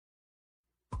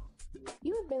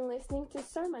You have been listening to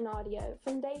sermon audio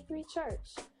from Day 3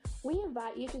 Church. We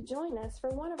invite you to join us for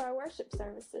one of our worship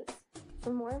services.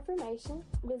 For more information,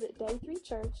 visit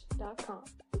day3church.com.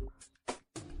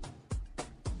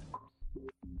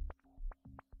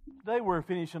 Today we're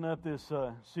finishing up this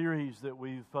series that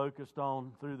we've focused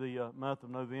on through the month of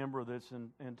November that's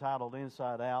entitled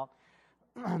Inside Out.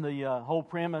 The whole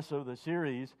premise of the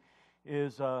series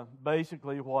is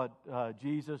basically what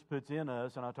Jesus puts in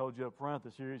us, and I told you up front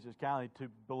the series is kind of to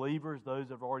believers, those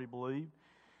that have already believed.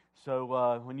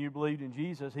 So when you believed in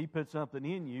Jesus, He put something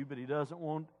in you, but He doesn't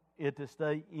want it to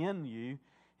stay in you.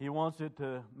 He wants it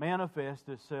to manifest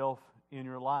itself in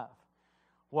your life.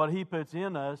 What He puts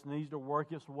in us needs to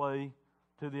work its way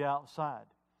to the outside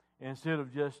instead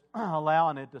of just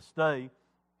allowing it to stay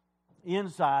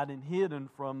inside and hidden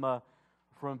from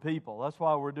people. That's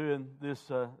why we're doing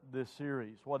this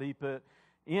series. What He put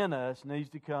in us needs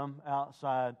to come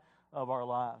outside of our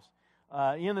lives.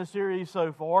 In the series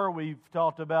so far, we've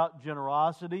talked about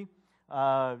generosity.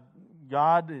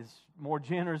 God is more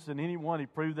generous than anyone. He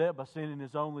proved that by sending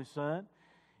His only Son.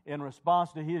 In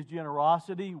response to His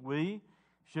generosity, we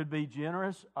should be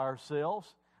generous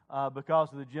ourselves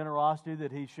because of the generosity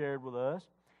that He shared with us.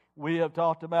 We have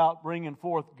talked about bringing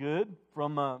forth good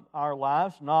from our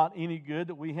lives, not any good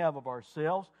that we have of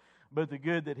ourselves, but the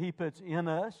good that He puts in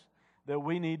us, that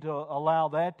we need to allow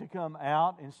that to come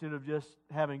out instead of just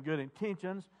having good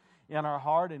intentions in our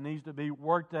heart. It needs to be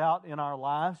worked out in our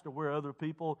lives to where other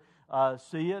people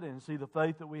see it and see the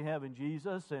faith that we have in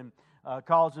Jesus and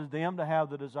causes them to have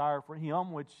the desire for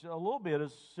Him, which a little bit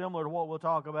is similar to what we'll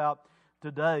talk about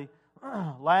today.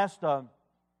 Last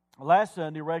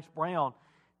Sunday, Rex Brown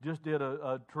just did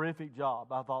a terrific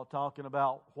job, I thought, talking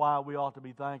about why we ought to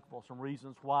be thankful, some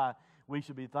reasons why we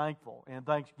should be thankful. And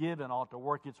Thanksgiving ought to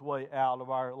work its way out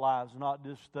of our lives, not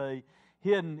just stay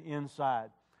hidden inside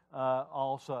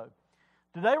also.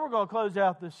 Today we're going to close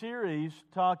out the series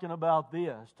talking about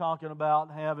this, talking about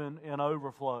having an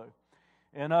overflow.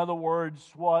 In other words,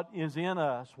 what is in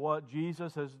us, what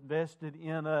Jesus has invested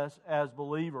in us as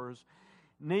believers,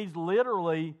 needs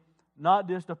literally not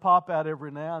just to pop out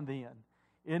every now and then.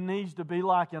 It needs to be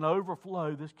like an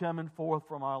overflow that's coming forth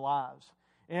from our lives.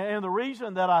 And the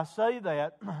reason that I say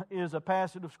that is a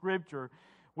passage of Scripture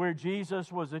where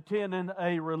Jesus was attending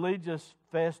a religious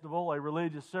festival, a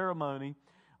religious ceremony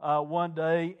one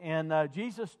day, and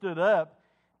Jesus stood up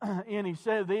and He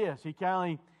said this. He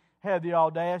kind of had the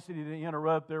audacity to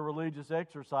interrupt their religious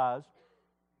exercise.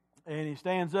 And He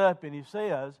stands up and He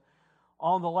says,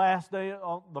 on the last day,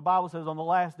 the Bible says on the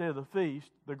last day of the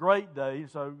feast, the great day,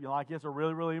 so it's a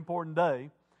really, really important day,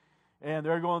 and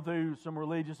they're going through some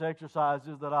religious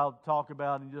exercises that I'll talk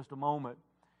about in just a moment.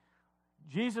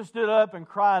 Jesus stood up and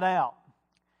cried out,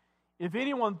 "If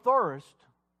anyone thirst,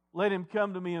 let him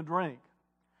come to me and drink.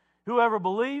 Whoever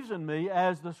believes in me,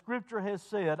 as the Scripture has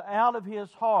said, out of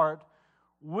his heart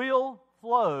will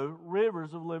flow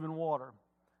rivers of living water."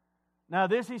 Now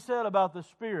this He said about the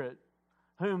Spirit,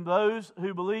 whom those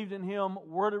who believed in Him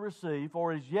were to receive,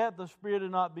 for as yet the Spirit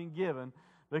had not been given,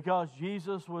 because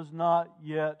Jesus was not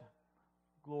yet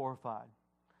glorified.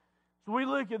 So we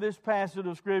look at this passage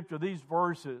of Scripture, these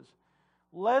verses.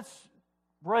 Let's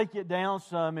break it down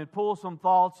some and pull some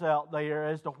thoughts out there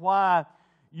as to why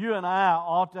you and I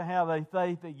ought to have a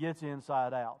faith that gets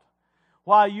inside out.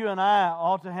 Why you and I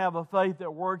ought to have a faith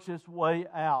that works its way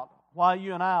out. Why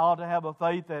you and I ought to have a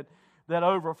faith that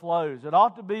overflows. It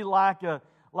ought to be like a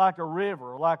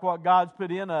river, like what God's put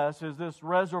in us is this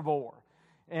reservoir.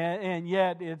 And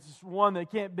yet it's one that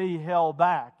can't be held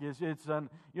back. It's an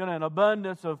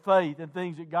abundance of faith and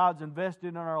things that God's invested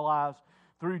in our lives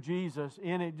through Jesus.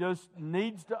 And it just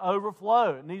needs to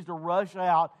overflow. It needs to rush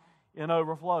out and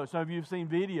overflow. Some of you have seen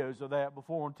videos of that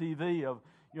before on TV of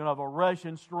a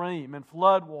rushing stream and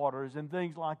floodwaters and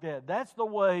things like that. That's the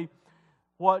way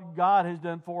what God has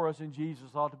done for us in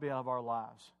Jesus ought to be out of our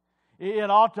lives. It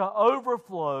ought to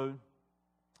overflow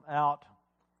out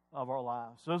of our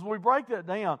lives. So as we break that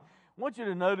down, I want you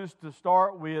to notice to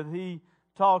start with, He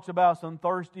talks about some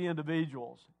thirsty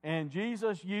individuals. And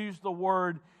Jesus used the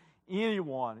word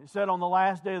anyone. It said on the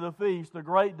last day of the feast, the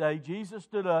great day, Jesus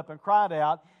stood up and cried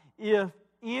out, "If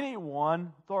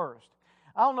anyone thirst."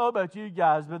 I don't know about you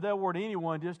guys, but that word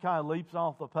anyone just kind of leaps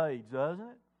off the page, doesn't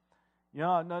it?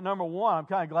 Number one, I'm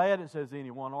kind of glad it says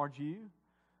anyone, aren't you?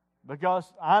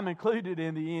 Because I'm included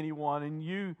in the anyone, and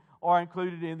you are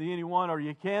included in the anyone, or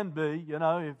you can be,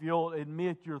 if you'll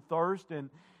admit your thirst and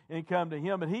come to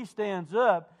Him. But He stands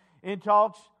up and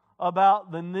talks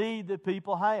about the need that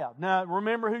people have. Now,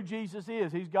 remember who Jesus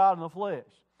is. He's God in the flesh.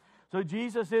 So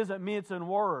Jesus isn't mincing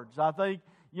words. I think,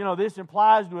 this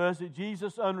implies to us that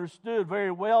Jesus understood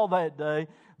very well that day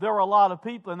there were a lot of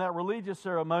people in that religious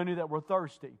ceremony that were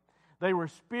thirsty. They were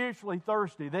spiritually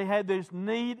thirsty. They had this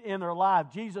need in their life.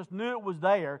 Jesus knew it was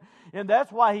there, and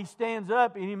that's why He stands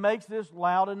up and He makes this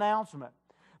loud announcement.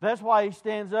 That's why He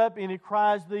stands up and He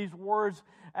cries these words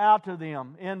out to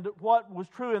them. And what was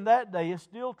true in that day is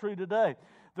still true today.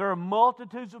 There are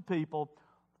multitudes of people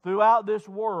throughout this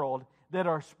world that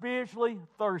are spiritually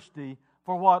thirsty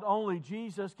for what only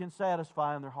Jesus can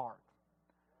satisfy in their heart.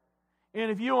 And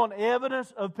if you want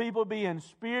evidence of people being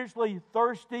spiritually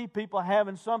thirsty, people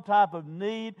having some type of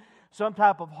need, some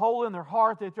type of hole in their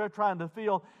heart that they're trying to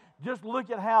fill, just look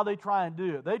at how they try and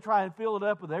do it. They try and fill it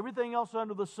up with everything else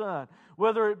under the sun,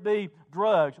 whether it be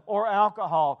drugs or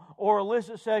alcohol or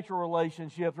illicit sexual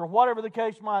relationships or whatever the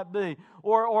case might be,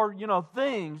 or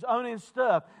things, owning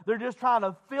stuff. They're just trying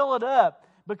to fill it up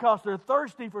because they're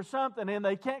thirsty for something and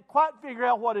they can't quite figure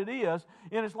out what it is,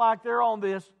 and it's like they're on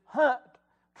this hunt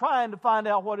trying to find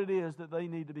out what it is that they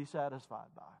need to be satisfied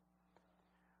by.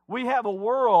 We have a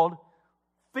world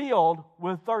filled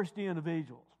with thirsty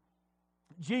individuals.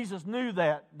 Jesus knew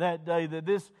that day that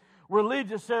this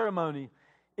religious ceremony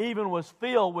even was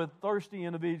filled with thirsty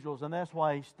individuals, and that's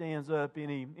why He stands up and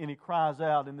he cries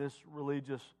out in this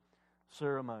religious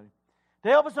ceremony. To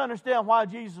help us understand why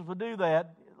Jesus would do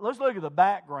that, let's look at the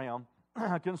background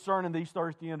concerning these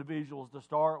thirsty individuals to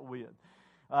start with.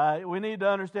 We need to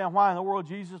understand why in the world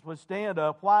Jesus would stand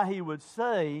up, why He would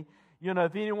say,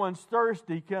 if anyone's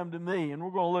thirsty, come to me. And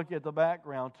we're going to look at the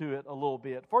background to it a little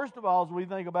bit. First of all, as we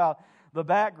think about the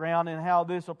background and how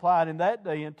this applied in that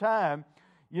day and time,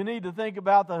 you need to think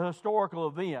about the historical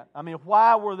event. I mean,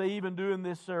 why were they even doing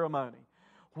this ceremony?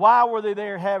 Why were they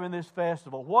there having this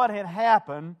festival? What had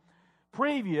happened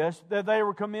previous that they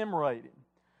were commemorating?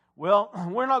 Well,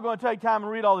 we're not going to take time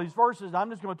and read all these verses. I'm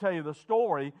just going to tell you the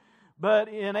story. But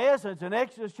in essence, in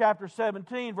Exodus chapter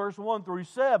 17, verse 1 through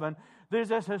 7, there's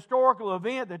this historical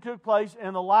event that took place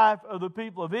in the life of the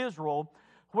people of Israel,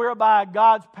 whereby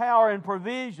God's power and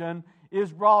provision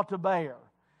is brought to bear.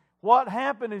 What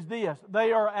happened is this.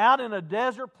 They are out in a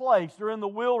desert place. They're in the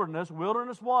wilderness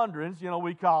wanderings,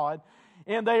 we call it.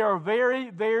 And they are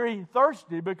very, very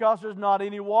thirsty because there's not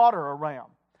any water around.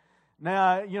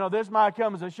 Now, this might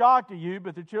come as a shock to you,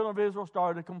 but the children of Israel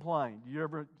started to complain. You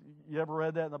ever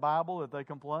read that in the Bible, that they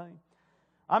complain?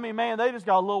 I mean, man, they just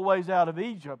got a little ways out of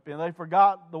Egypt, and they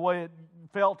forgot the way it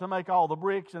felt to make all the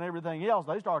bricks and everything else.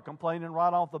 They started complaining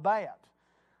right off the bat.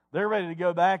 They're ready to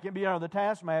go back and be under the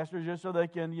taskmasters just so they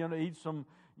can, eat some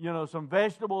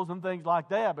vegetables and things like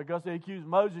that, because they accused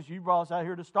Moses, you brought us out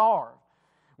here to starve.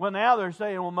 Well, now they're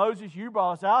saying, well, Moses, you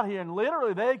brought us out here, and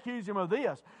literally they accuse him of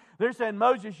this. They're saying,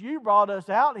 Moses, you brought us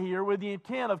out here with the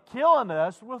intent of killing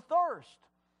us with thirst.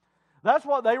 That's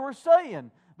what they were saying.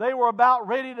 They were about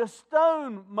ready to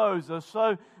stone Moses.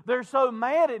 So they're so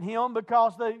mad at him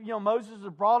because Moses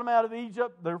has brought them out of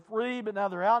Egypt. They're free, but now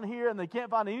they're out here and they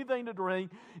can't find anything to drink.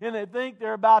 And they think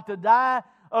they're about to die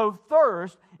of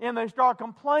thirst. And they start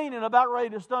complaining about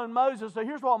ready to stone Moses. So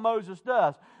here's what Moses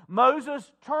does.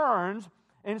 Moses turns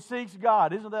and seeks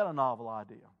God. Isn't that a novel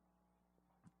idea?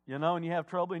 When you have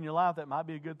trouble in your life, that might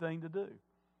be a good thing to do.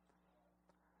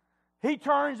 He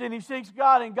turns and he seeks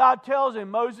God, and God tells him,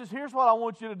 Moses, here's what I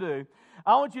want you to do.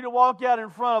 I want you to walk out in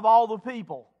front of all the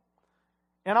people.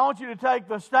 And I want you to take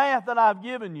the staff that I've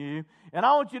given you, and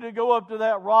I want you to go up to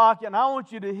that rock, and I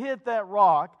want you to hit that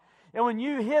rock. And when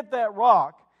you hit that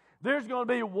rock, there's going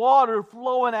to be water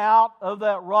flowing out of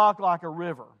that rock like a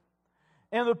river.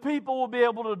 And the people will be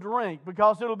able to drink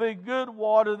because it'll be good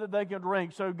water that they can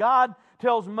drink. So God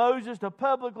tells Moses to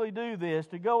publicly do this,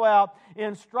 to go out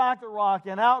and strike the rock,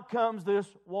 and out comes this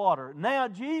water. Now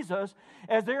Jesus,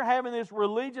 as they're having this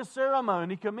religious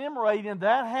ceremony commemorating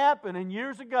that happened and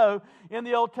years ago in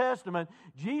the Old Testament,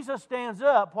 Jesus stands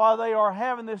up while they are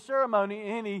having this ceremony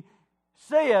and He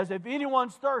says, if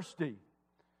anyone's thirsty,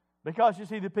 because you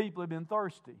see the people have been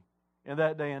thirsty in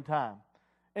that day and time,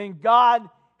 and God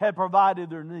had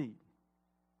provided their need.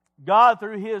 God,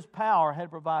 through His power, had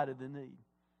provided the need.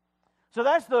 So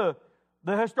that's the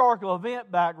historical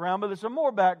event background, but there's some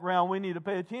more background we need to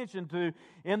pay attention to,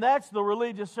 and that's the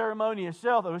religious ceremony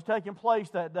itself that was taking place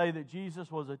that day that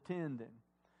Jesus was attending.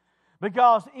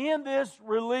 Because in this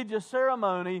religious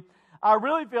ceremony, I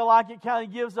really feel like it kind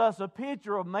of gives us a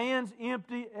picture of man's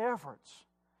empty efforts.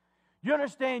 You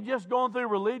understand, just going through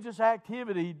religious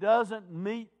activity doesn't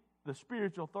meet the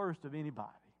spiritual thirst of anybody.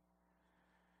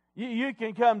 You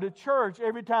can come to church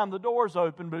every time the door's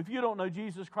open, but if you don't know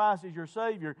Jesus Christ as your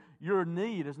Savior, your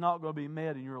need is not going to be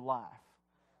met in your life.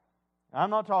 I'm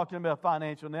not talking about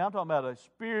financial need. I'm talking about a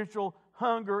spiritual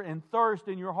hunger and thirst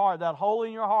in your heart, that hole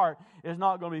in your heart, is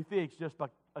not going to be fixed just by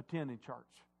attending church.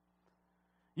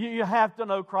 You have to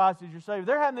know Christ as your Savior.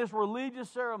 They're having this religious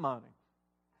ceremony.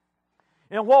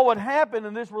 And what would happen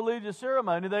in this religious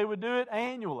ceremony, they would do it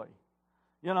annually.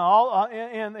 You know,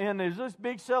 and there's this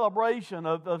big celebration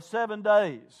of 7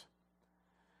 days.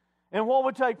 And what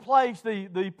would take place,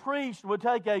 the priest would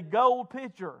take a gold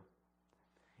pitcher,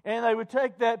 and they would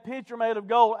take that pitcher made of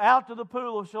gold out to the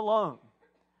pool of Siloam.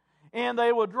 And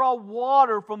they would draw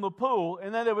water from the pool,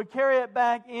 and then they would carry it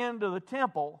back into the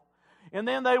temple. And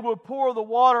then they would pour the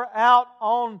water out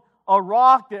on a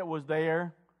rock that was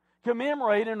there,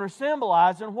 commemorating or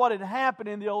symbolizing what had happened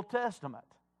in the Old Testament.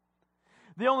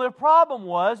 The only problem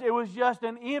was it was just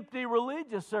an empty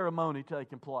religious ceremony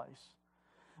taking place.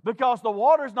 Because the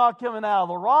water's not coming out of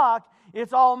the rock,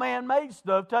 it's all man-made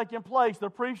stuff taking place. The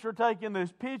priests are taking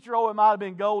this pitcher, it might have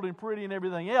been gold and pretty and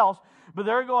everything else, but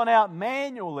they're going out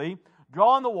manually,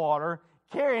 drawing the water,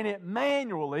 carrying it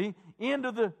manually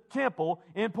into the temple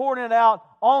and pouring it out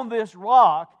on this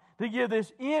rock to give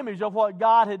this image of what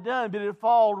God had done, but it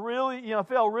fell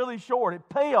really short. It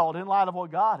paled in light of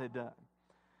what God had done.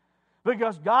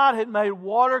 Because God had made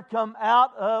water come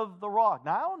out of the rock.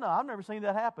 Now, I don't know. I've never seen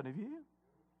that happen. Have you?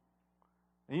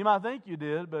 And you might think you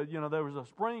did, but there was a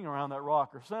spring around that rock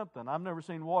or something. I've never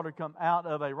seen water come out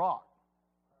of a rock.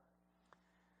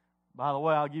 By the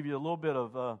way, I'll give you a little bit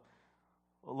of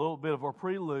a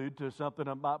prelude to something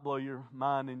that might blow your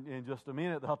mind in just a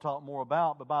minute that I'll talk more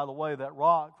about. But by the way, that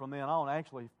rock from then on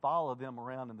actually followed them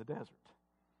around in the desert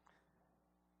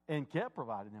and kept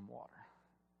providing them water.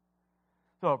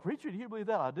 So, preacher, do you believe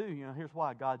that? I do. Here's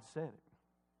why God said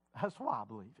it. That's why I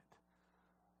believe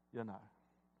it.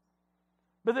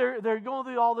 But they're going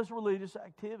through all this religious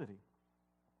activity.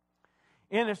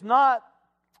 And it's not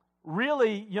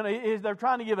really, they're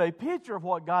trying to give a picture of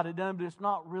what God had done, but it's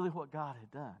not really what God had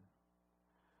done.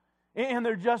 And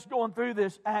they're just going through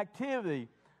this activity,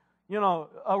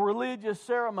 a religious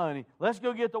ceremony. Let's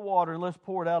go get the water and let's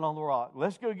pour it out on the rock.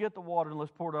 Let's go get the water and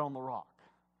let's pour it out on the rock.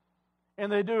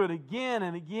 And they do it again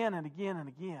and again and again and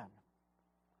again.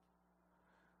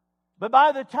 But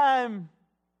by the time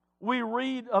we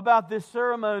read about this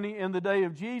ceremony in the day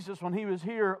of Jesus when He was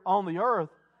here on the earth,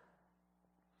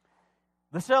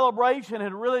 the celebration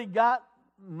had really got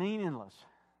meaningless.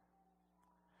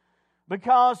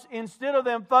 Because instead of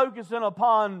them focusing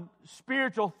upon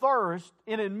spiritual thirst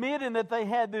and admitting that they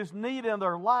had this need in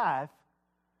their life,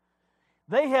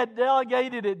 they had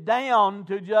delegated it down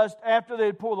to just after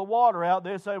they'd pour the water out,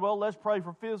 they'd say, well, let's pray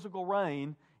for physical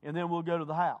rain and then we'll go to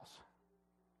the house.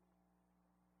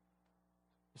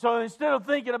 So instead of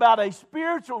thinking about a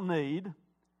spiritual need,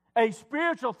 a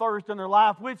spiritual thirst in their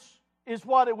life, which is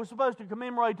what it was supposed to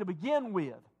commemorate to begin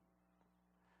with.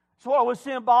 It's what it was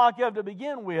symbolic of to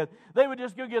begin with. They would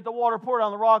just go get the water, pour it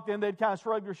on the rock, then they'd kind of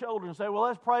shrug their shoulders and say, well,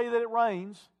 let's pray that it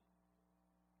rains.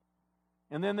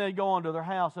 And then they'd go on to their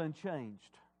house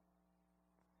unchanged.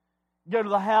 Go to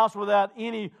the house without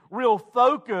any real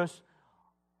focus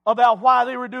about why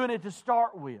they were doing it to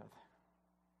start with.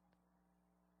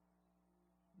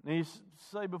 And you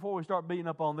say before we start beating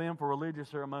up on them for religious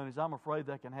ceremonies, I'm afraid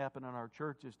that can happen in our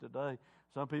churches today.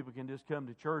 Some people can just come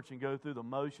to church and go through the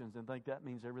motions and think that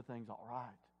means everything's all right.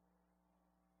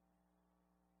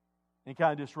 And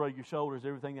kind of just shrug your shoulders.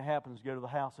 Everything that happens, go to the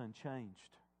house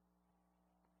unchanged.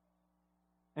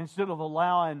 Instead of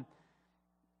allowing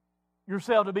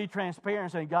yourself to be transparent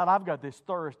and saying, God, I've got this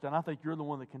thirst and I think you're the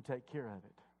one that can take care of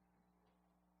it.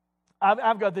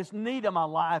 I've got this need in my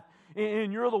life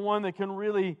and you're the one that can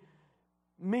really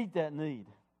meet that need.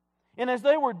 And as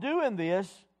they were doing this,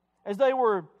 as they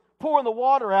were pouring the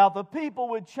water out, the people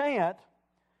would chant,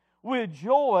 with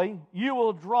joy you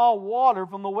will draw water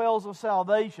from the wells of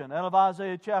salvation, out of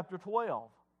Isaiah chapter 12.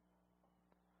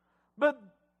 But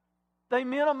they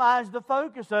minimized the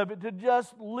focus of it to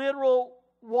just literal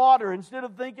water. Instead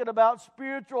of thinking about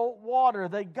spiritual water,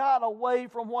 they got away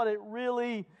from what it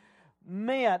really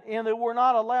meant, and they were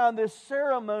not allowing this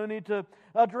ceremony to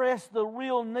address the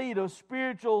real need of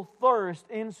spiritual thirst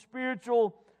in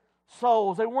spiritual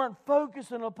souls. They weren't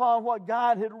focusing upon what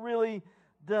God had really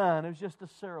done. It was just a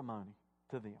ceremony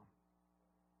to them.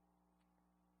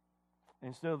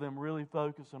 Instead of them really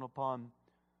focusing upon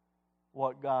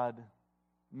what God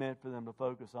meant for them to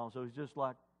focus on. So it's just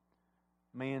like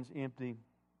man's empty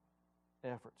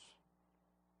efforts.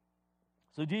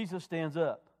 So Jesus stands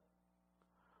up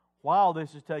while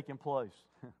this is taking place.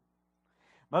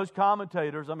 Most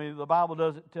commentators, the Bible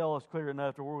doesn't tell us clear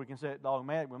enough to where we can say it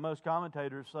dogmatic, but most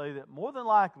commentators say that more than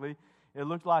likely it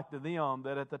looked like to them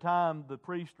that at the time the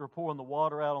priests were pouring the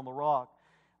water out on the rock,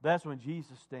 that's when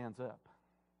Jesus stands up.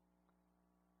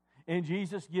 And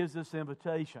Jesus gives this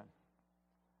invitation.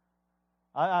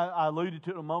 I alluded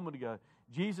to it a moment ago.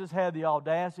 Jesus had the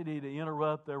audacity to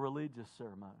interrupt their religious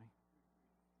ceremony.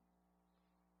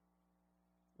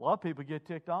 A lot of people get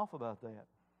ticked off about that.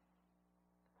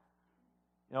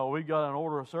 You know, we've got an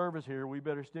order of service here. We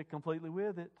better stick completely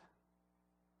with it.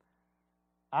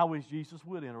 I wish Jesus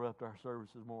would interrupt our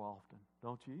services more often,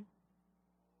 don't you?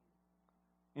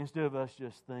 Instead of us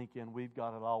just thinking we've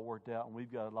got it all worked out and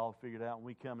we've got it all figured out and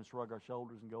we come and shrug our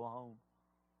shoulders and go home.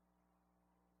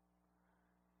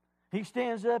 He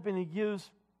stands up and he gives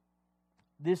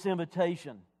this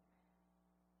invitation.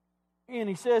 And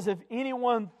he says, if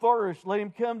anyone thirsts, let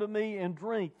him come to me and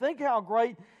drink. Think how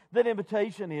great that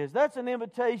invitation is. That's an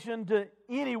invitation to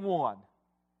anyone.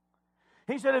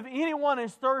 He said, if anyone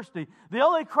is thirsty, the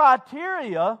only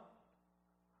criteria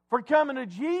for coming to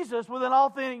Jesus with an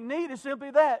authentic need is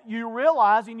simply that. You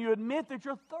realize and you admit that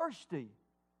you're thirsty.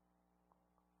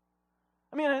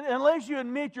 I mean, unless you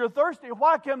admit you're thirsty,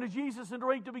 why come to Jesus and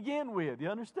drink to begin with? You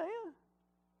understand?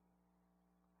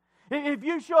 If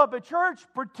you show up at church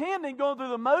pretending, going through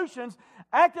the motions,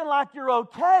 acting like you're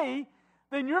okay,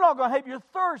 then you're not going to have your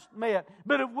thirst met.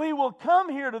 But if we will come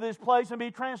here to this place and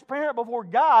be transparent before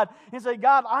God and say,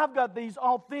 God, I've got these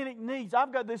authentic needs.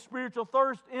 I've got this spiritual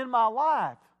thirst in my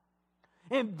life.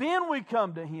 And then we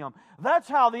come to Him. That's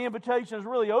how the invitation is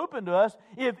really open to us.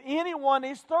 If anyone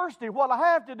is thirsty, what I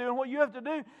have to do and what you have to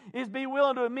do is be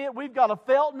willing to admit we've got a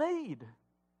felt need.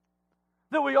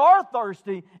 That we are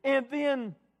thirsty and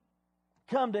then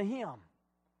come to Him.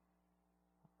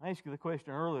 I asked you the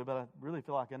question earlier, but I really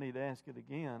feel like I need to ask it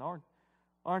again.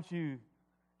 Aren't you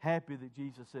happy that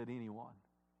Jesus said anyone?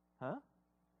 Huh?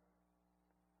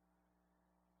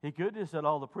 He could have just said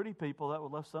all the pretty people. That would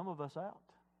have left some of us out.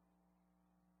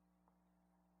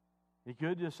 He could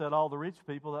have just said all the rich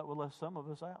people. That would have left some of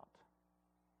us out.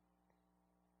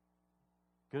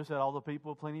 Could have said all the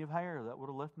people with plenty of hair. That would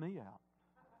have left me out.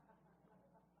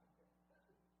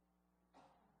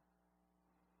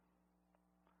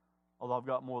 Although I've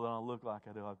got more than I look like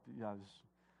I do.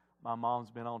 My mom's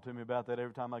been on to me about that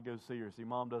every time I go see her. See,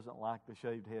 Mom doesn't like the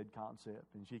shaved head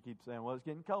concept. And she keeps saying, well, it's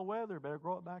getting cold weather. Better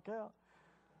grow it back out.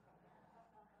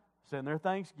 Sitting there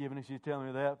Thanksgiving, and she's telling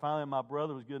me that. Finally, my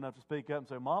brother was good enough to speak up and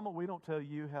say, Mama, we don't tell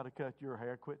you how to cut your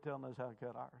hair. Quit telling us how to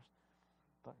cut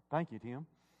ours. Thank you, Tim.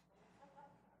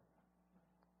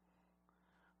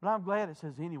 But I'm glad it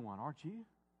says anyone, aren't you?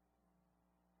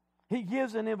 He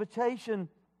gives an invitation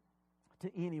to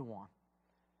anyone.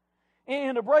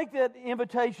 And to break that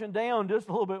invitation down just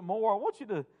a little bit more, I want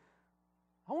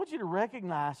you to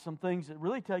recognize some things that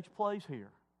really takes place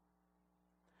here.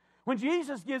 When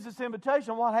Jesus gives this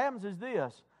invitation, what happens is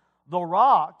this: the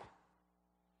rock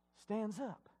stands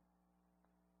up.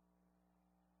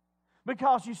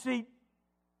 Because you see,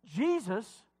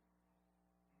 Jesus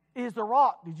is the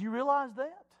rock. Did you realize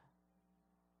that?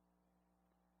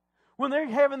 When they're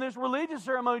having this religious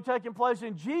ceremony taking place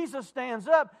and Jesus stands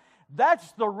up,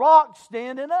 that's the rock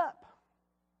standing up.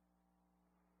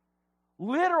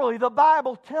 Literally, the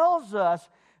Bible tells us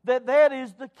that that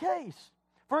is the case.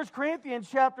 1 Corinthians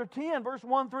chapter 10, verse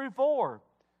 1 through 4.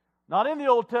 Not in the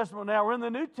Old Testament now, we're in the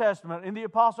New Testament. And the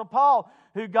Apostle Paul,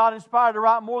 who God inspired to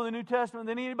write more of the New Testament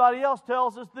than anybody else,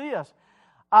 tells us this.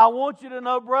 I want you to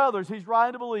know, brothers, he's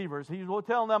writing to believers. He's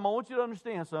telling them, I want you to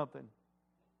understand something.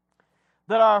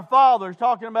 That our fathers,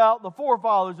 talking about the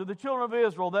forefathers of the children of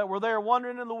Israel that were there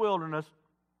wandering in the wilderness,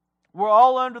 were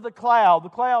all under the cloud. The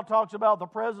cloud talks about the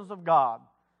presence of God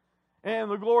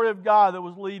and the glory of God that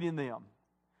was leading them.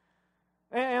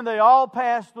 And they all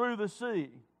passed through the sea.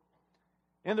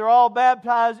 And they're all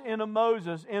baptized into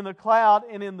Moses in the cloud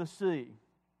and in the sea.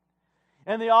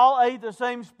 And they all ate the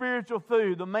same spiritual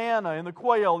food, the manna and the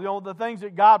quail, the things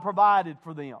that God provided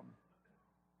for them.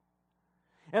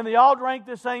 And they all drank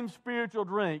the same spiritual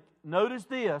drink. Notice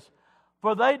this.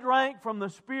 For they drank from the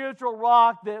spiritual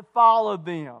rock that followed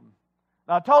them.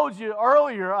 Now, I told you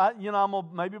earlier, I'm going to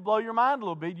maybe blow your mind a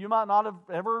little bit. You might not have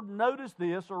ever noticed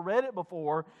this or read it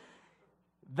before.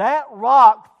 That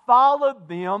rock followed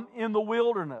them in the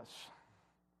wilderness.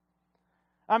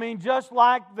 I mean, just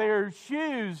like their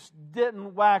shoes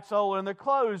didn't wax old and their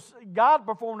clothes, God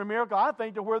performed a miracle, I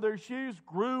think, to where their shoes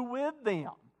grew with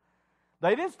them.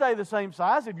 They didn't stay the same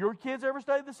size. If your kids ever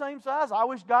stayed the same size, I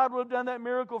wish God would have done that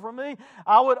miracle for me.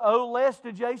 I would owe less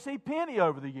to J.C. Penney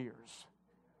over the years.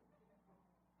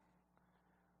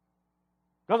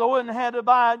 Because I wouldn't have had to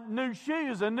buy new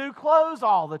shoes and new clothes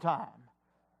all the time.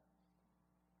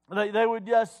 They would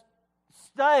just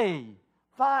stay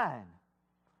fine.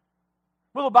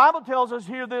 Well, the Bible tells us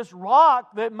here this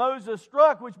rock that Moses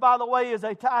struck, which by the way is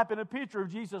a type and a picture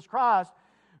of Jesus Christ,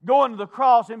 going to the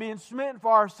cross and being smitten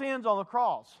for our sins on the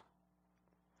cross.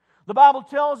 The Bible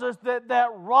tells us that that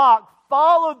rock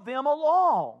followed them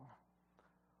along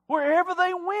wherever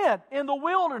they went in the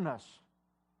wilderness,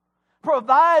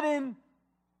 providing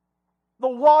the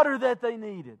water that they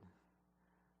needed.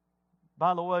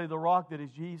 By the way, the rock that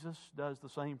is Jesus does the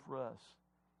same for us.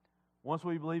 Once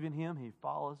we believe in Him, He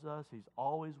follows us. He's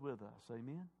always with us.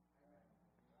 Amen?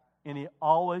 And He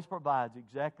always provides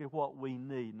exactly what we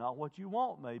need. Not what you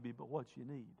want maybe, but what you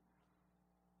need.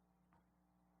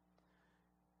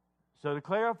 So to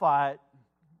clarify it,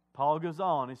 Paul goes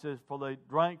on. He says, for they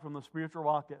drank from the spiritual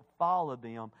rock that followed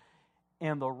them.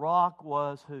 And the rock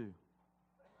was who?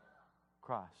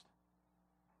 Christ.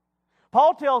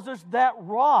 Paul tells us that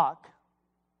rock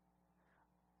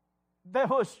that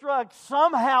was struck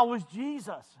somehow was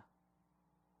Jesus.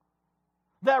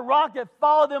 That rock that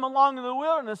followed them along in the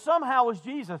wilderness somehow was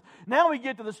Jesus. Now we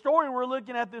get to the story we're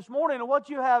looking at this morning, and what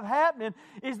you have happening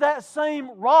is that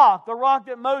same rock, the rock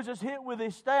that Moses hit with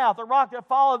his staff, the rock that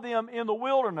followed them in the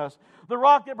wilderness, the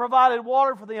rock that provided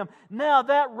water for them. Now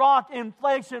that rock in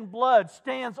flesh and blood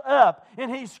stands up,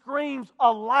 and he screams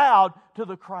aloud to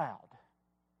the crowd.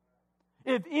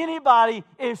 If anybody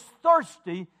is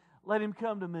thirsty, let him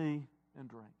come to me and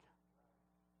drink.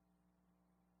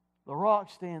 The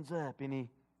rock stands up and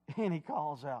he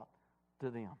calls out to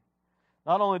them.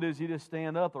 Not only does he just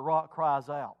stand up, the rock cries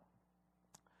out.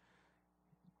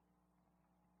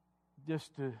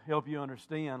 Just to help you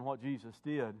understand what Jesus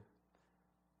did,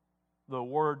 the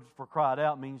word for cried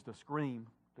out means to scream,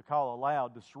 to call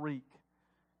aloud, to shriek,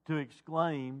 to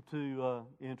exclaim, to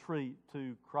entreat,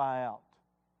 to cry out.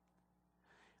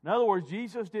 In other words,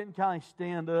 Jesus didn't kind of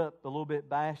stand up a little bit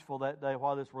bashful that day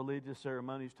while this religious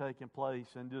ceremony is taking place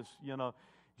and just,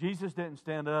 Jesus didn't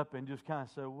stand up and just kind of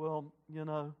say, well,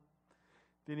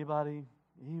 if anybody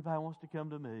wants to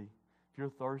come to me, if you're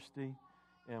thirsty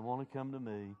and want to come to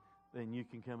me, then you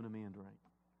can come to me and drink.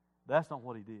 That's not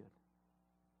what he did.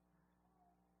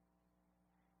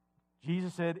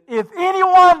 Jesus said, if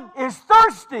anyone is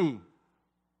thirsty,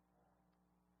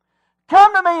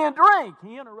 come to me and drink.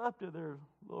 He interrupted their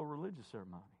little religious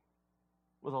ceremony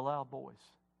with a loud voice.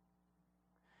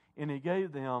 And he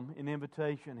gave them an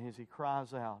invitation as he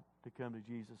cries out to come to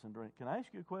Jesus and drink. Can I ask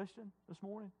you a question this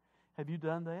morning? Have you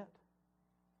done that?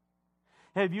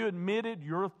 Have you admitted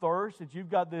your thirst, that you've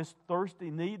got this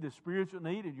thirsty need, this spiritual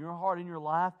need in your heart, in your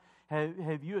life?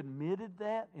 Have you admitted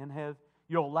that? And have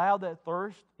you allowed that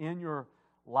thirst in your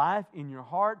life, in your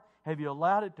heart? Have you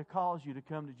allowed it to cause you to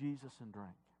come to Jesus and drink?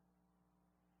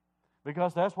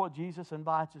 Because that's what Jesus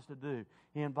invites us to do.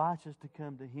 He invites us to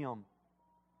come to Him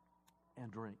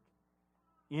and drink.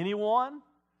 Anyone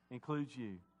includes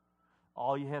you.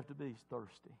 All you have to be is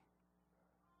thirsty.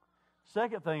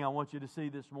 Second thing I want you to see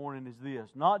this morning is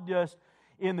this. Not just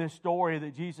in this story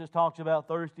that Jesus talks about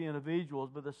thirsty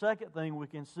individuals, but the second thing we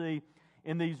can see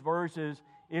in these verses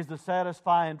is the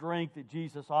satisfying drink that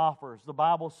Jesus offers. The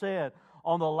Bible said,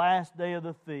 on the last day of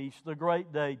the feast, the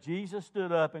great day, Jesus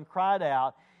stood up and cried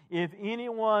out, if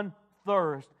anyone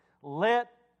thirst, let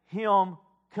him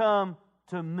come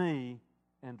to me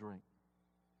and drink.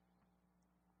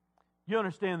 You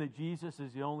understand that Jesus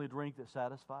is the only drink that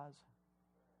satisfies?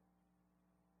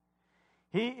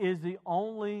 He is the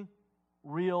only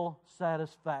real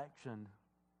satisfaction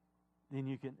that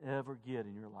you can ever get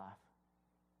in your life.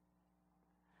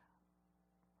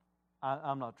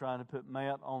 I'm not trying to put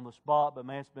Matt on the spot, but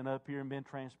Matt's been up here and been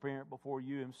transparent before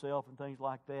you himself and things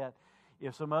like that.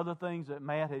 If some other things that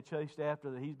Matt had chased after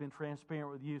that he's been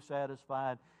transparent with you,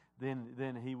 satisfied,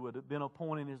 then he would have been a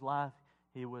point in his life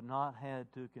he would not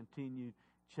have to continue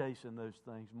chasing those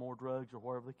things, more drugs or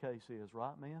whatever the case is,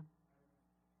 right, man?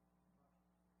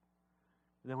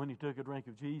 Then when you took a drink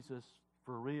of Jesus,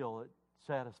 for real, it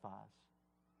satisfies.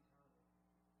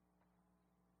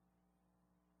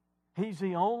 He's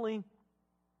the only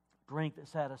drink that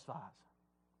satisfies.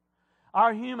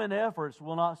 Our human efforts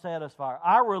will not satisfy.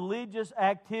 Our religious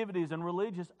activities and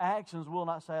religious actions will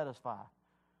not satisfy.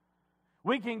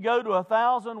 We can go to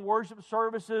 1,000 worship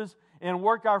services and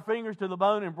work our fingers to the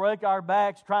bone and break our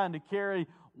backs trying to carry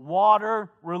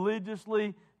water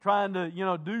religiously, trying to,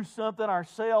 do something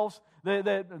ourselves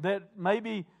that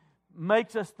maybe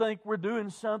makes us think we're doing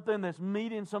something that's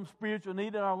meeting some spiritual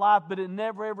need in our life, but it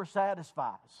never ever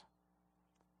satisfies.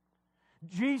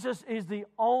 Jesus is the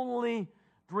only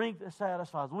drink that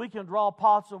satisfies. We can draw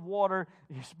pots of water,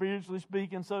 spiritually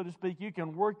speaking, so to speak. You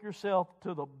can work yourself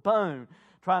to the bone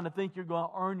trying to think you're going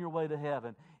to earn your way to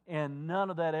heaven. And none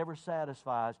of that ever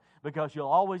satisfies, because you'll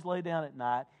always lay down at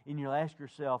night and you'll ask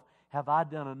yourself, have I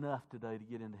done enough today to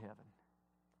get into heaven?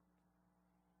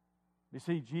 You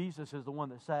see, Jesus is the one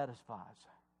that satisfies.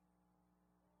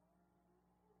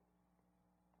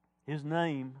 His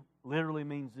name literally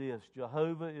means this: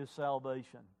 Jehovah is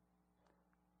salvation.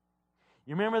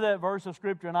 You remember that verse of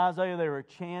Scripture in Isaiah they were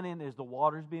chanting as the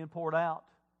water's being poured out?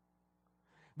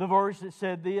 The verse that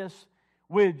said this: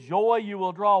 with joy you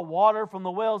will draw water from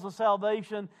the wells of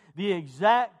salvation. The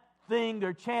exact thing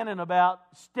they're chanting about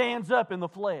stands up in the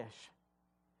flesh.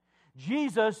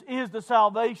 Jesus is the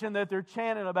salvation that they're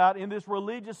chanting about in this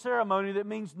religious ceremony that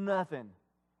means nothing.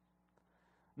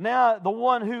 Now, the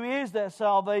one who is that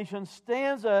salvation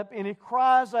stands up and he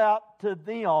cries out to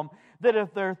them that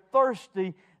if they're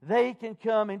thirsty, they can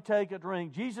come and take a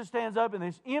drink. Jesus stands up in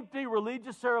this empty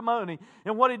religious ceremony,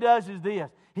 and what he does is this: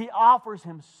 he offers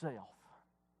himself,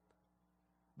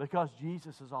 because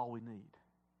Jesus is all we need.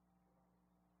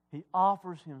 He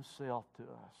offers himself to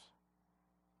us.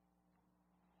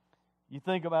 You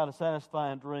think about a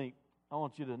satisfying drink, I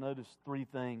want you to notice three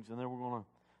things, and then we're going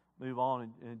to move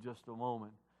on in just a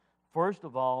moment. First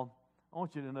of all, I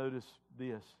want you to notice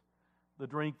this: the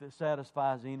drink that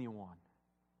satisfies anyone.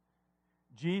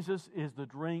 Jesus is the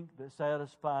drink that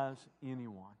satisfies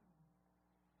anyone.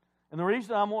 And the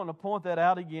reason I'm wanting to point that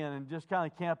out again and just kind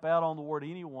of camp out on the word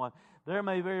anyone, there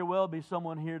may very well be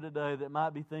someone here today that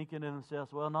might be thinking to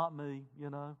themselves, well, not me, you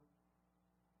know.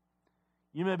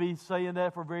 You may be saying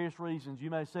that for various reasons. You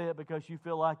may say it because you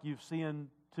feel like you've sinned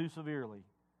too severely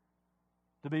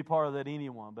to be part of that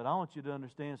anyone. But I want you to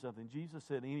understand something. Jesus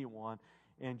said anyone,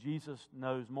 and Jesus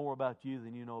knows more about you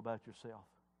than you know about yourself.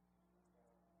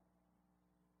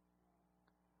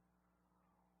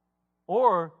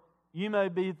 Or you may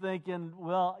be thinking,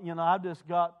 well, you know, I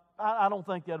don't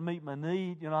think that'll meet my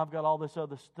need. You know, I've got all this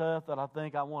other stuff that I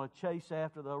think I want to chase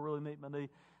after that'll really meet my need.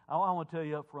 I want to tell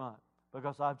you up front,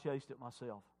 because I've chased it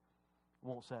myself. It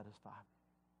won't satisfy.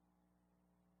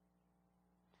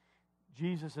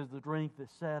 Jesus is the drink that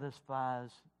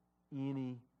satisfies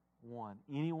anyone.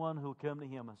 Anyone who will come to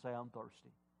Him and say, I'm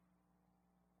thirsty.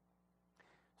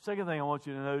 Second thing I want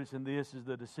you to notice in this is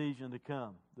the decision to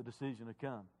come. The decision to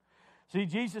come. See,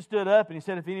 Jesus stood up and He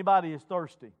said, if anybody is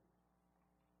thirsty,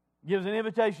 gives an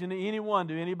invitation to anyone,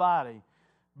 to anybody.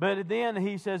 But then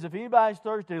He says, if anybody's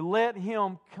thirsty, let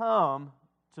him come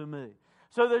to me.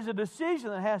 So there's a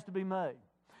decision that has to be made.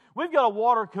 We've got a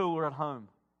water cooler at home.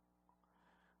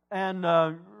 And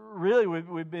really,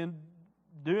 we've been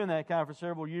doing that kind of for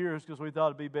several years because we thought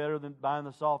it'd be better than buying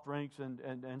the soft drinks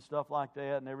and stuff like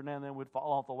that. And every now and then we'd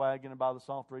fall off the wagon and buy the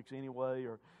soft drinks anyway,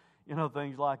 or, you know,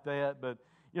 things like that. But,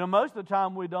 you know, most of the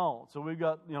time we don't. So we've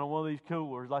got, you know, one of these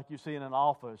coolers like you see in an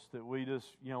office that we just,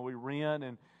 you know, we rent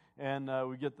and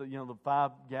we get the, you know, the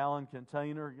 5-gallon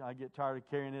container. I get tired of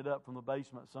carrying it up from the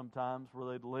basement sometimes where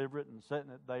they deliver it and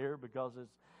setting it there because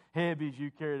it's heavy as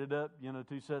you carried it up. You know,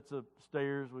 2 sets of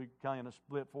stairs. We kind of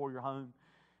split for your home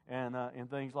and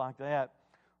things like that.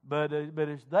 But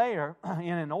it's there,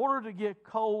 and in order to get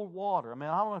cold water, I mean,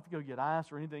 I don't have to go get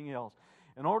ice or anything else.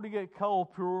 In order to get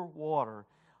cold, pure water,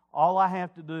 all I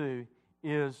have to do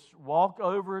is walk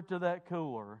over to that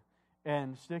cooler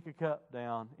and stick a cup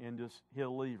down and just hit a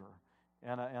lever.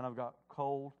 And I've got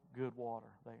cold, good water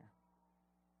there.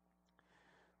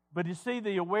 But you see,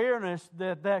 the awareness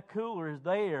that that cooler is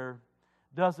there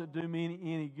doesn't do me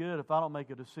any good if I don't make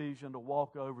a decision to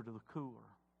walk over to the cooler.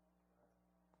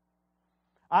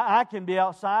 I can be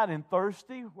outside and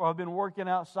thirsty, or I've been working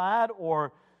outside,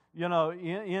 or, you know,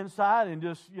 inside and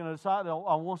just, you know, decide I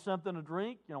want something to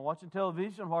drink, you know, watching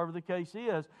television, whatever the case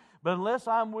is. But unless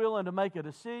I'm willing to make a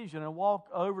decision and walk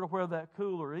over to where that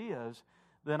cooler is,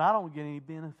 then I don't get any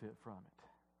benefit from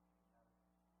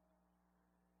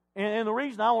it. And the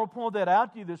reason I want to point that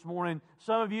out to you this morning,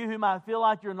 some of you who might feel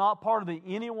like you're not part of the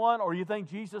anyone, or you think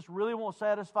Jesus really won't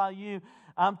satisfy you,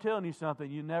 I'm telling you something,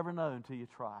 you never know until you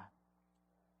try.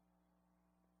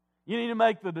 You need to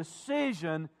make the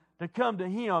decision to come to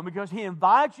Him because He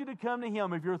invites you to come to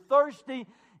Him. If you're thirsty,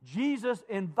 Jesus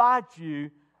invites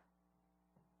you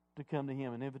to come to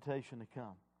Him, an invitation to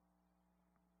come.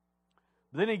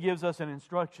 But then He gives us an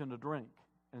instruction to drink.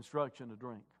 Instruction to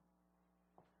drink.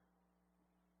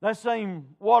 That same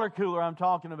water cooler I'm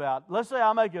talking about, let's say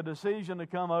I make a decision to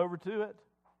come over to it,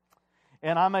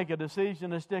 and I make a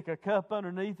decision to stick a cup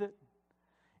underneath it,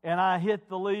 and I hit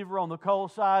the lever on the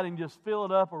cold side and just fill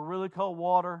it up with really cold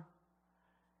water.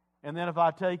 And then if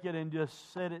I take it and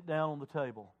just set it down on the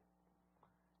table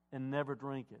and never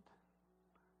drink it,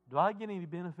 do I get any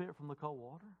benefit from the cold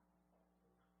water?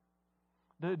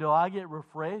 Do I get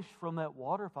refreshed from that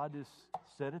water if I just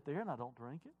set it there and I don't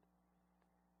drink it?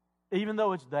 Even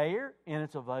though it's there and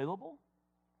it's available?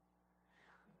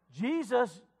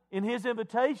 Jesus in His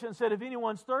invitation said, if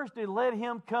anyone's thirsty, let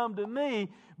him come to me.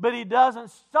 But He doesn't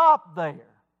stop there.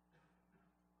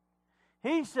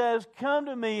 He says, come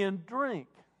to me and drink.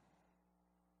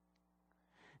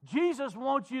 Jesus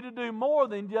wants you to do more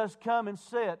than just come and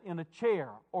sit in a chair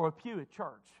or a pew at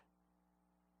church.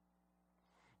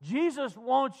 Jesus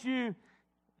wants you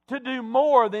to do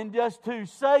more than just to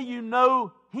say you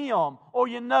know Him or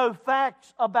you know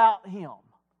facts about Him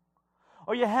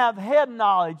or you have head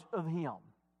knowledge of Him.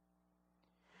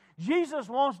 Jesus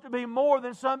wants to be more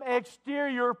than some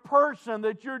exterior person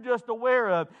that you're just aware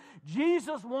of.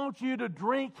 Jesus wants you to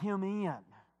drink Him in.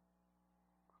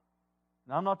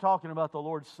 Now, I'm not talking about the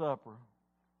Lord's Supper.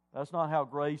 That's not how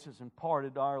grace is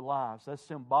imparted to our lives. That's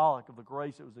symbolic of the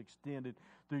grace that was extended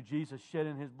through Jesus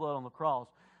shedding His blood on the cross.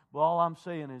 But all I'm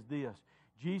saying is this.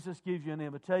 Jesus gives you an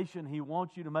invitation. He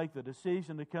wants you to make the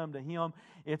decision to come to Him.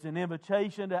 It's an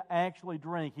invitation to actually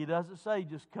drink. He doesn't say,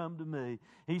 just come to me.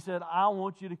 He said, I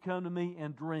want you to come to me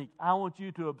and drink. I want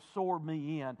you to absorb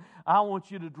me in. I want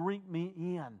you to drink me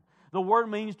in. The word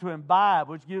means to imbibe,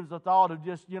 which gives the thought of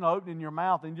just, opening your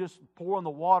mouth and just pouring the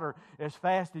water as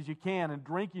fast as you can and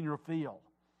drinking your fill.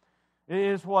 It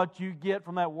is what you get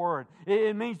from that word.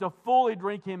 It means to fully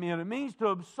drink Him in. It means to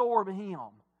absorb Him.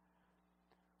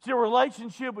 See, a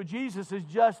relationship with Jesus is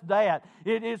just that.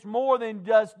 It is more than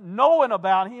just knowing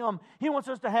about Him. He wants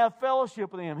us to have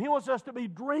fellowship with Him. He wants us to be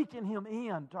drinking Him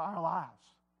into our lives.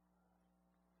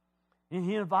 And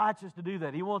He invites us to do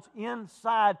that. He wants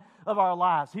inside of our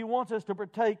lives. He wants us to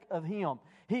partake of Him.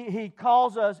 He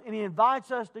calls us and He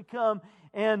invites us to come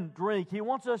and drink. He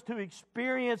wants us to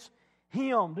experience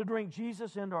Him, to drink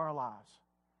Jesus into our lives.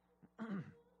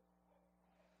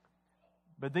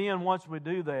 But then once we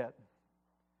do that,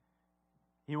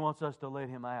 He wants us to let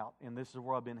Him out. And this is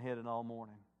where I've been headed all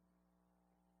morning.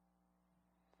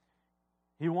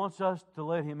 He wants us to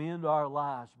let Him into our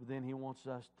lives, but then He wants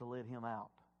us to let Him out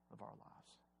of our lives.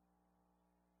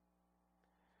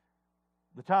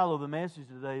 The title of the message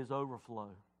today is Overflow.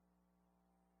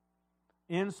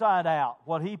 Inside out,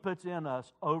 what He puts in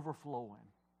us overflowing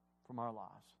from our lives.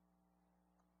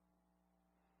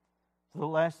 So the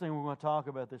last thing we're going to talk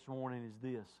about this morning is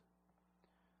this.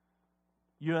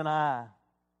 You and I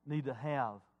need to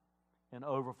have an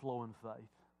overflowing faith.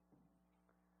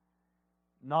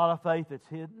 Not a faith that's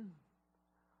hidden.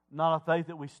 Not a faith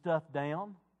that we stuff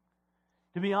down.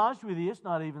 To be honest with you, it's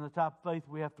not even the type of faith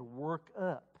we have to work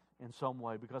up in some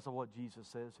way because of what Jesus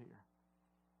says here.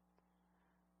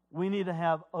 We need to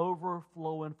have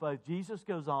overflowing faith. Jesus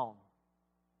goes on.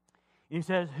 He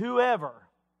says, whoever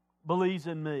believes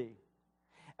in me,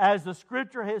 as the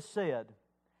Scripture has said,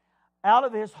 out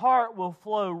of his heart will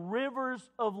flow rivers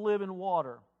of living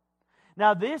water.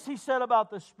 Now this He said about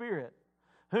the Spirit,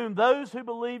 whom those who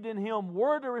believed in Him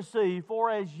were to receive, for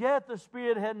as yet the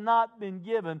Spirit had not been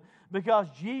given, because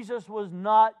Jesus was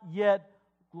not yet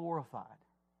glorified.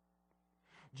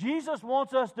 Jesus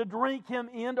wants us to drink Him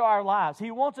into our lives.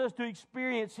 He wants us to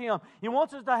experience Him. He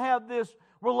wants us to have this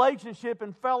relationship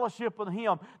and fellowship with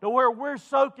Him, to where we're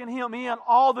soaking Him in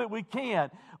all that we can.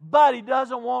 But He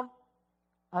doesn't want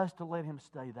us to let Him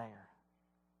stay there.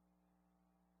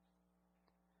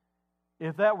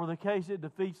 If that were the case, it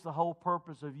defeats the whole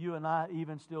purpose of you and I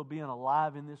even still being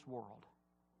alive in this world.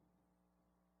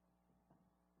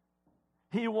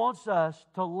 He wants us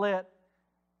to let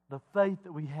the faith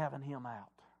that we have in Him out.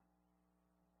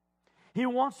 He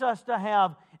wants us to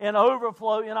have an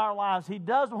overflow in our lives. He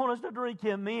does want us to drink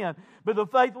Him in, but the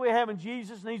faith we have in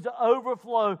Jesus needs to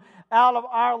overflow out of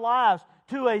our lives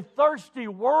to a thirsty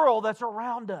world that's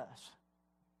around us.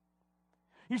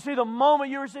 You see, the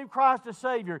moment you receive Christ as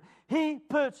Savior, He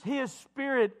puts His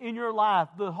Spirit in your life.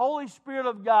 The Holy Spirit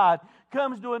of God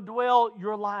comes to indwell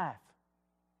your life.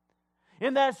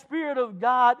 And that Spirit of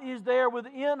God is there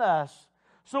within us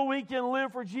so we can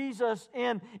live for Jesus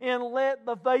and let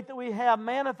the faith that we have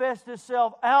manifest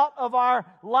itself out of our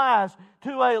lives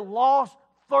to a lost,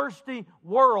 thirsty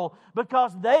world,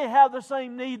 because they have the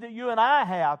same need that you and I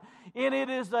have. And it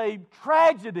is a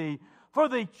tragedy for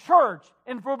the church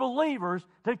and for believers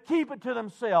to keep it to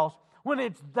themselves when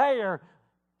it's there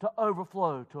to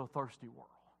overflow to a thirsty world.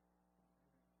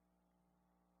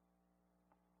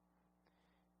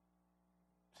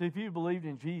 See, if you believed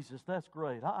in Jesus, that's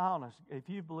great. Honest, if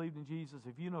you believed in Jesus,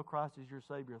 if you know Christ as your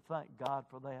Savior, thank God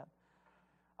for that.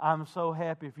 I'm so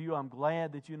happy for you. I'm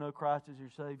glad that you know Christ as your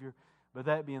Savior. But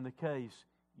that being the case,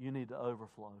 you need to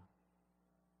overflow.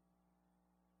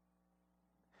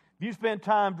 If you spend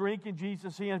time drinking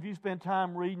Jesus in, if you spend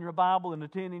time reading your Bible and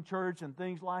attending church and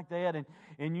things like that,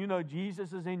 and you know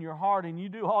Jesus is in your heart, and you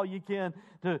do all you can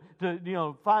to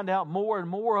find out more and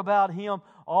more about Him,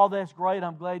 all that's great.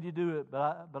 I'm glad you do it.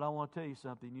 But I want to tell you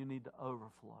something. You need to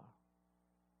overflow.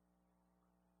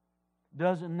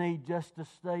 Doesn't need just to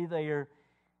stay there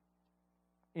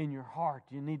in your heart.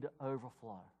 You need to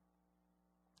overflow.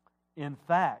 In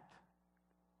fact,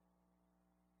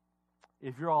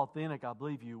 if you're authentic, I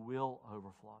believe you will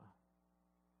overflow.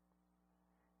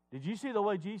 Did you see the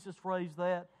way Jesus phrased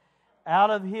that?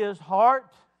 Out of his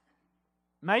heart,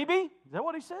 maybe? Is that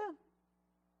what he said?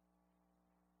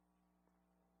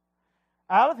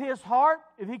 Out of his heart,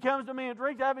 if he comes to me and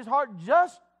drinks out of his heart,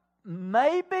 just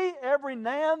maybe every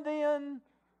now and then,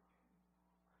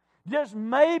 just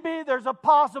maybe there's a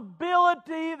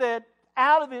possibility that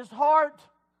out of his heart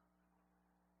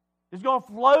is going to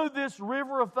flow this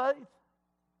river of faith.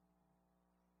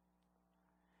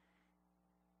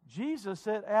 Jesus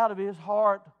said out of his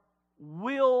heart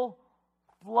will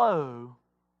flow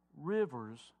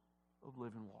rivers of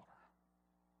living water.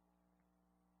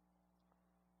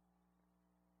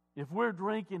 If we're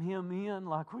drinking Him in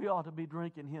like we ought to be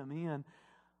drinking Him in,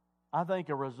 I think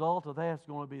a result of that is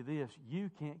going to be this: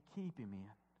 you can't keep Him in.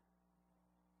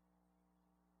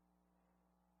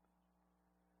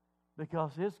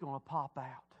 Because it's going to pop out.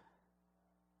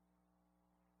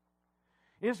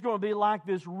 It's going to be like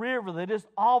this river that just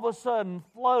all of a sudden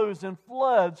flows and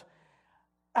floods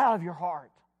out of your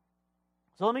heart.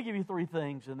 So let me give you 3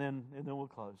 things and then we'll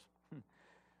close.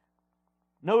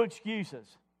 No excuses.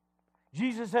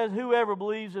 Jesus says, whoever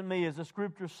believes in me, as the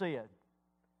Scripture said.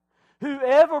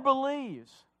 Whoever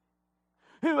believes.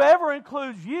 Whoever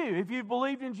includes you if you've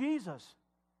believed in Jesus.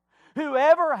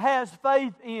 Whoever has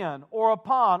faith in or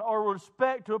upon or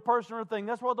respect to a person or thing.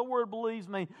 That's what the word believes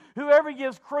means. Whoever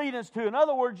gives credence to. In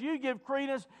other words, you give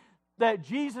credence that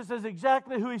Jesus is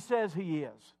exactly who He says He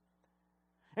is.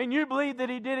 And you believe that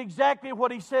He did exactly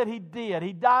what He said He did.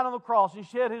 He died on the cross. He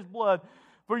shed His blood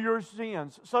for your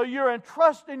sins. So you're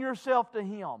entrusting yourself to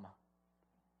Him.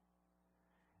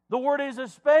 The word is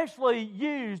especially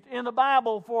used in the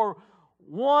Bible for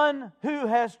one who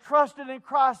has trusted in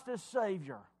Christ as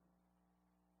Savior.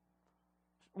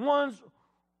 One's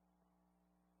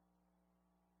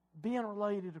being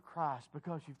related to Christ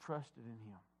because you've trusted in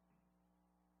Him.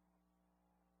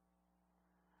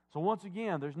 So once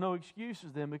again, there's no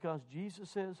excuses then, because Jesus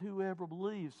says whoever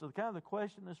believes. So kind of the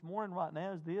question this morning right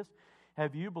now is this: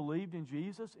 have you believed in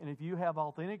Jesus? And if you have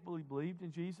authentically believed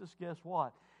in Jesus, guess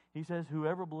what? He says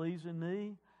whoever believes in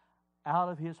me, out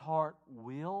of his heart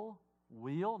will,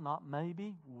 not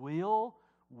maybe, will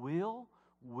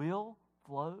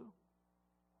flow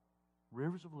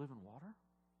rivers of living water.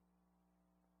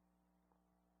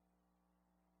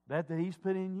 That He's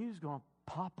put in you is going to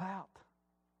pop out.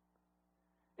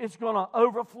 It's going to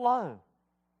overflow.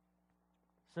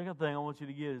 Second thing I want you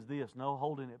to get is this: no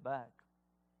holding it back.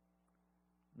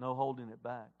 No holding it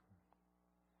back.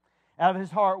 Out of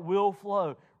his heart will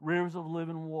flow rivers of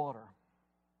living water.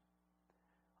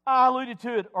 I alluded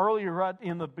to it earlier right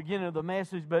in the beginning of the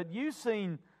message, but you've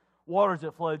seen Waters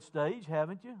at Flood stage,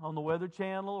 haven't you? On the Weather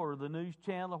Channel or the News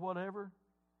Channel or whatever.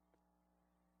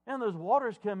 And those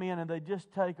waters come in and they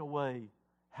just take away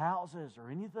houses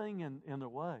or anything in their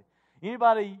way.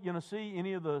 Anybody see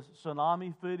any of the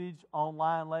tsunami footage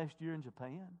online last year in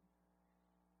Japan?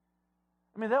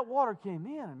 I mean, that water came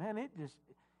in and man,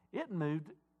 it moved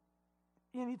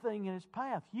anything in its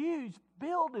path. Huge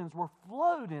buildings were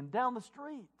floating down the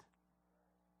street.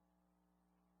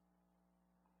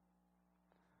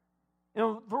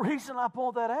 The reason I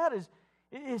point that out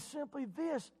is simply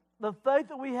this: the faith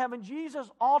that we have in Jesus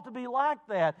ought to be like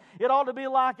that. It ought to be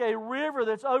like a river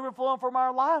that's overflowing from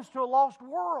our lives to a lost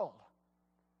world.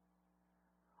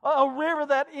 A river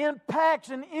that impacts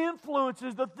and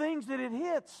influences the things that it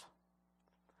hits.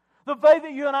 The faith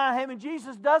that you and I have in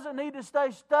Jesus doesn't need to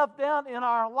stay stuffed down in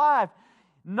our life.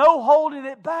 No holding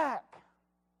it back.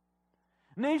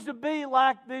 It needs to be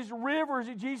like these rivers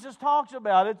that Jesus talks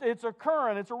about. It's a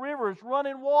current, it's a river, it's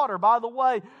running water. By the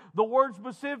way, the word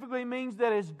specifically means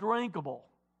that it's drinkable.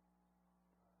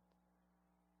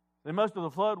 And most of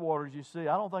the flood waters you see,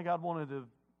 I don't think I'd wanted to have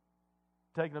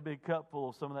taken a big cup full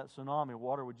of some of that tsunami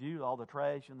water, would you? All the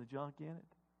trash and the junk in it.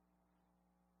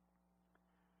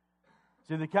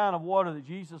 See, the kind of water that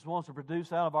Jesus wants to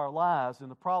produce out of our lives, and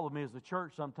the problem is the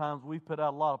church sometimes we've put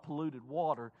out a lot of polluted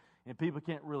water and people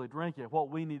can't really drink it.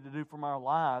 What we need to do from our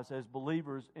lives as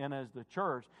believers and as the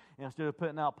church, instead of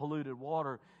putting out polluted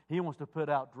water, He wants to put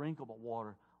out drinkable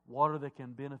water, water that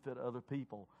can benefit other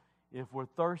people. If we're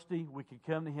thirsty, we can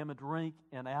come to Him and drink,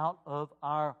 and out of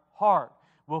our heart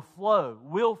will flow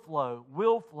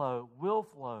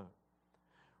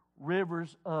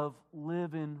rivers of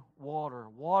living water.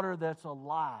 Water that's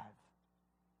alive.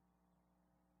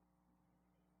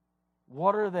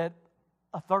 Water that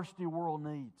a thirsty world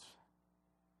needs.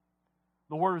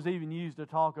 The word is even used to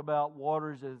talk about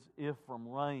waters as if from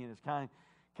rain. It kind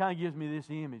of gives me this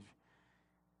image.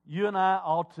 You and I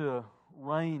ought to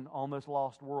rain on this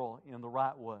lost world in the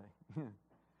right way.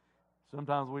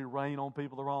 Sometimes we rain on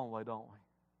people the wrong way, don't we?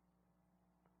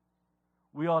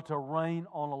 We ought to rain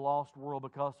on a lost world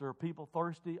because there are people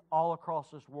thirsty all across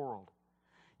this world.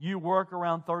 You work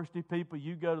around thirsty people.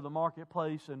 You go to the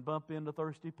marketplace and bump into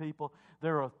thirsty people.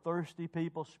 There are thirsty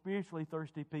people, spiritually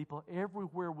thirsty people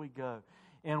everywhere we go.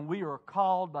 And we are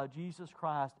called by Jesus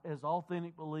Christ as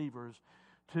authentic believers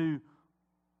to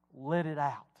let it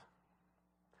out.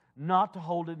 Not to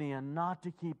hold it in, not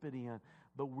to keep it in,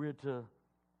 but we're to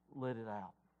let it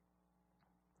out.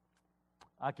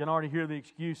 I can already hear the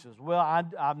excuses. Well,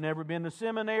 I've never been to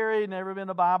seminary, never been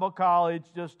to Bible college,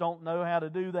 just don't know how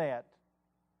to do that.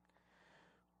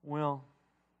 Well,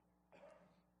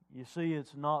 you see,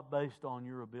 it's not based on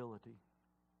your ability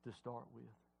to start with.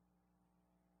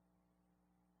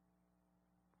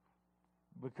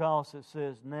 Because it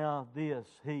says, now this,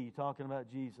 He, talking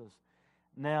about Jesus,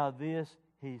 now this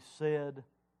He said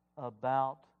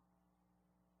about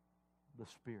the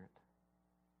Spirit.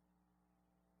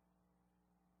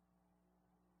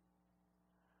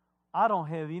 I don't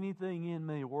have anything in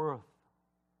me worth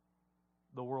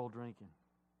the world drinking.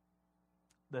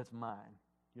 That's mine.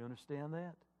 You understand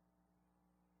that?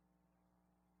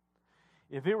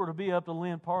 If it were to be up to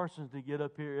Lynn Parsons to get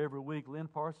up here every week, Lynn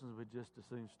Parsons would just as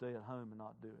soon stay at home and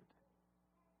not do it.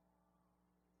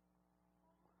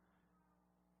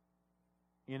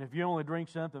 And if you only drink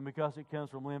something because it comes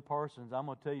from Lynn Parsons, I'm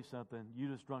going to tell you something. You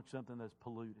just drunk something that's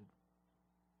polluted.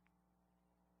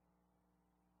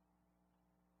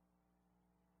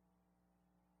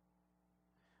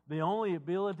 The only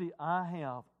ability I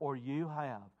have or you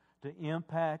have to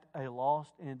impact a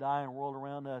lost and dying world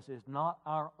around us is not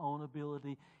our own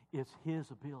ability, it's His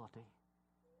ability.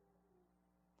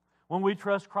 When we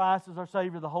trust Christ as our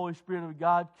Savior, the Holy Spirit of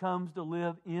God comes to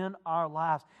live in our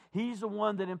lives. He's the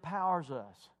one that empowers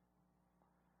us.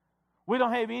 We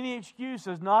don't have any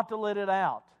excuses not to let it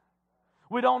out.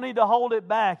 We don't need to hold it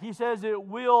back. He says it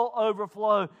will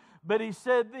overflow. But He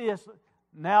said this,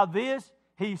 now this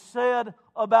He said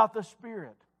about the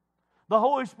Spirit. The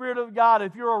Holy Spirit of God,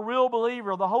 if you're a real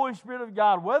believer, the Holy Spirit of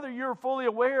God, whether you're fully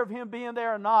aware of Him being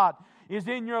there or not, is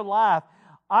in your life.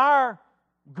 Our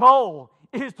goal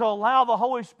is to allow the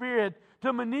Holy Spirit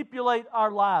to manipulate our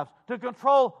lives, to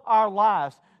control our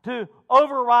lives, to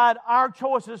override our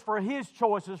choices for His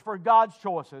choices, for God's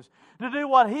choices, to do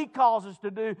what He calls us to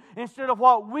do instead of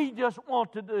what we just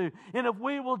want to do. And if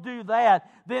we will do that,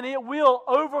 then it will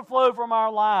overflow from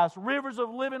our lives, rivers of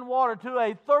living water to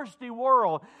a thirsty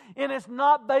world. And it's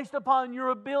not based upon your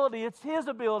ability, it's His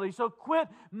ability. So quit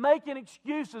making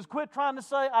excuses. Quit trying to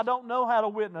say, I don't know how to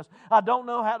witness. I don't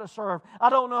know how to serve. I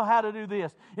don't know how to do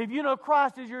this. If you know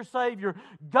Christ is your Savior,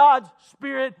 God's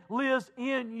Spirit lives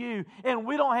in you. And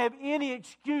we don't have any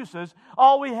excuses.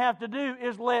 All we have to do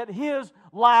is let His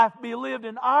life be lived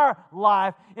in our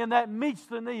life, and that meets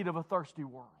the need of a thirsty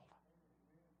world.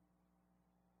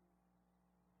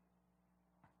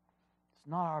 It's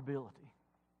not our ability.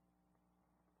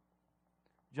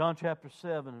 John chapter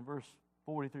 7 and verse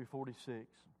 40 through 46.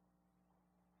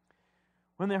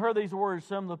 When they heard these words,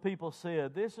 some of the people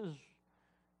said, this is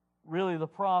really the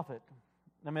prophet.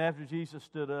 I mean, after Jesus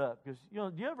stood up. Because,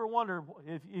 do you ever wonder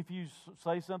if you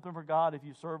say something for God, if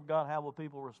you serve God, how will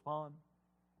people respond?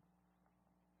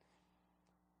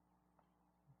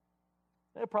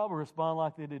 They'll probably respond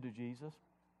like they did to Jesus.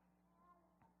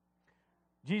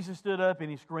 Jesus stood up and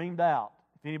He screamed out,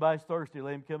 if anybody's thirsty,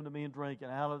 let him come to me and drink.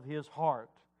 And out of his heart,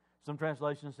 some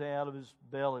translations say out of his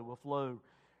belly will flow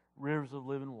rivers of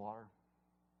living water.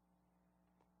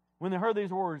 When they heard these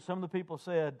words, some of the people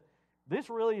said, this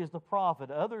really is the prophet.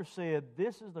 Others said,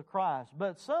 this is the Christ.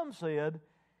 But some said,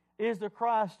 is the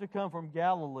Christ to come from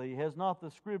Galilee? Has not the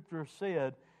Scripture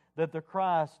said that the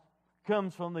Christ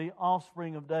comes from the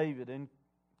offspring of David and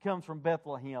comes from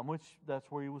Bethlehem, which that's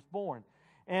where He was born,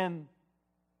 and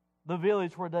the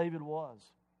village where David was?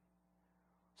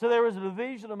 So there was a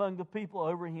division among the people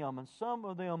over Him, and some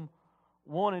of them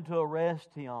wanted to arrest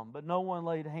Him, but no one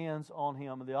laid hands on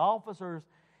Him. And the officers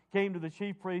came to the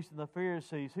chief priests and the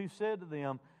Pharisees, who said to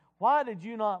them, Why did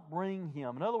you not bring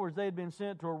him? In other words, they had been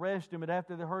sent to arrest him, but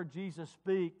after they heard Jesus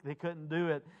speak, they couldn't do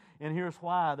it. And here's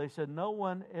why. They said, no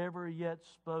one ever yet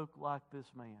spoke like this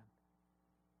man.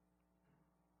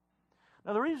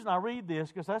 Now, the reason I read this,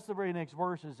 because that's the very next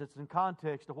verses, it's in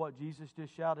context of what Jesus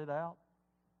just shouted out,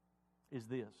 is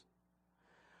this.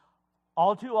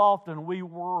 All too often we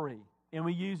worry and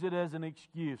we use it as an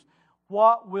excuse.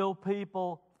 What will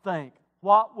people think?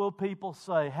 What will people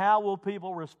say? How will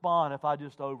people respond if I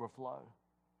just overflow?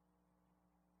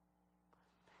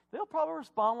 They'll probably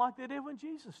respond like they did when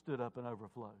Jesus stood up and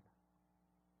overflowed.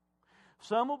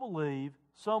 Some will believe,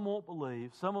 some won't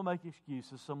believe, some will make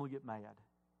excuses, some will get mad.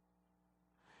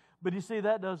 But you see,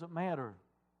 that doesn't matter.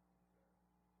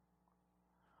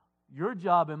 Your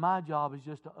job and my job is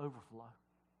just to overflow.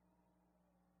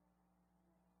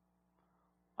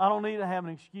 I don't need to have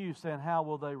an excuse saying, how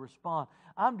will they respond?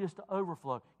 I'm just to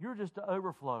overflow. You're just to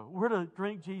overflow. We're to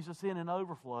drink Jesus in and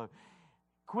overflow.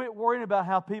 Quit worrying about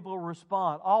how people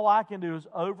respond. All I can do is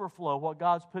overflow what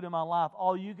God's put in my life.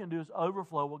 All you can do is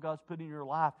overflow what God's put in your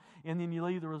life. And then you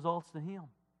leave the results to Him.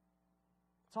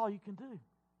 That's all you can do.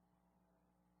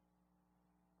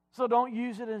 So don't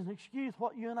use it as an excuse.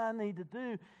 What you and I need to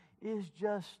do is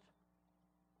just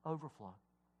overflow.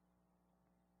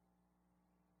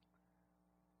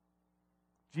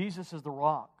 Jesus is the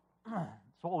rock. That's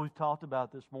what we've talked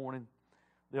about this morning,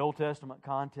 the Old Testament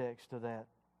context to that.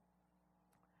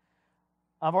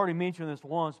 I've already mentioned this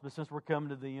once, but since we're coming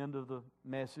to the end of the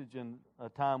message and a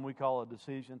time we call a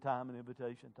decision time and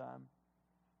invitation time,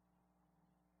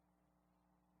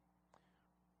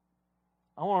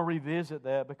 I want to revisit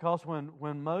that because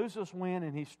when Moses went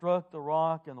and he struck the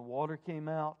rock and the water came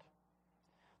out,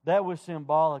 that was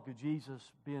symbolic of Jesus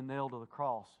being nailed to the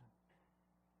cross.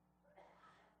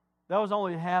 That was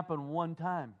only happened one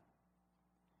time.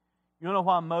 You know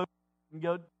why Moses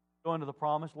didn't go into the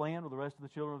promised land with the rest of the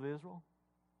children of Israel?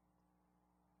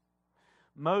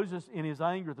 Moses, in his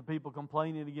anger at the people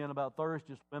complaining again about thirst,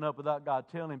 just went up without God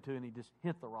telling him to, and he just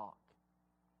hit the rock.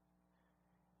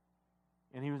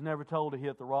 And he was never told to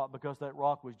hit the rock because that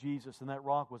rock was Jesus, and that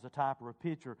rock was a type or a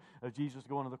picture of Jesus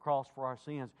going to the cross for our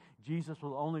sins. Jesus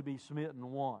will only be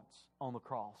smitten once on the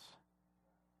cross.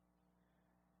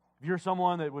 If you're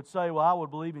someone that would say, well, I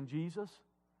would believe in Jesus,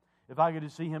 if I could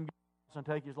just see Him and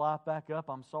take His life back up,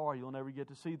 I'm sorry, you'll never get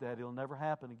to see that. It'll never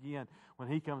happen again. When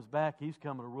He comes back, He's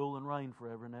coming to rule and reign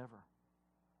forever and ever.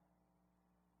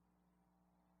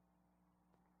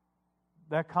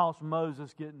 That cost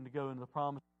Moses getting to go into the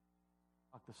promised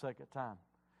land the second time,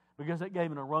 because that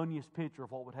gave an erroneous picture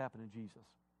of what would happen in Jesus.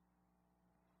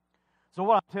 So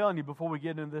what I'm telling you before we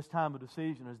get into this time of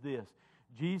decision is this.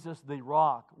 Jesus, the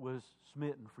rock, was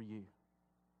smitten for you.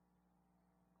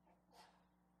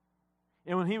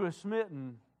 And when He was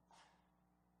smitten,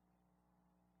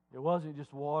 it wasn't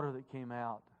just water that came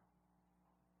out.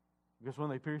 Because when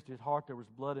they pierced His heart, there was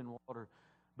blood and water.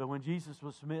 But when Jesus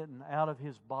was smitten, out of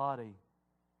His body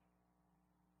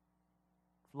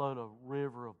flowed a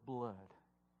river of blood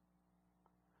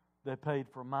that paid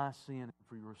for my sin and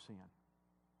for your sin.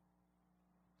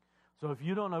 So if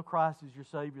you don't know Christ as your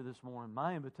Savior this morning,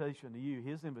 my invitation to you,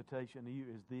 His invitation to you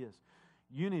is this.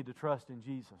 You need to trust in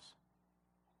Jesus.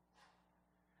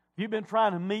 If you've been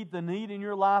trying to meet the need in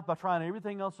your life by trying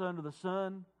everything else under the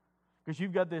sun, because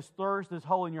you've got this thirst, this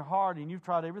hole in your heart, and you've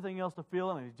tried everything else to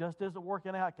fill it, and it just isn't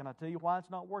working out. Can I tell you why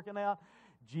it's not working out?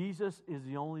 Jesus is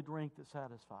the only drink that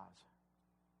satisfies.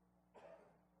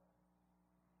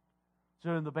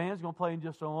 So the band's going to play in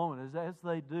just a moment. As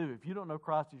they do, if you don't know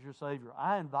Christ as your Savior,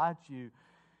 I invite you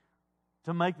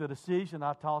to make the decision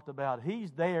I talked about.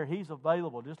 He's there. He's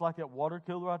available. Just like that water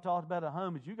cooler I talked about at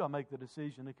home, is you've got to make the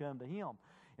decision to come to Him.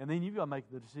 And then you've got to make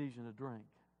the decision to drink.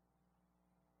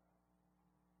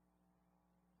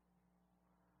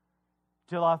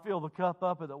 Till I fill the cup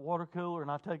up at that water cooler and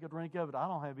I take a drink of it, I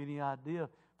don't have any idea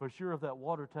for sure if that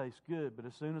water tastes good. But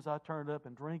as soon as I turn it up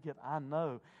and drink it, I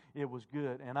know it was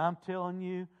good. And I'm telling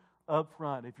you up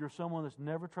front, if you're someone that's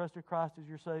never trusted Christ as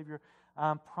your Savior,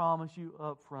 I promise you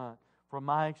up front, from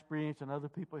my experience and other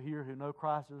people here who know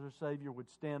Christ as their Savior would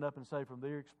stand up and say from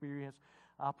their experience,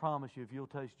 I promise you if you'll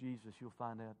taste Jesus, you'll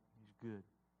find out He's good.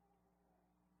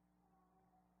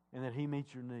 And that He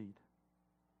meets your need.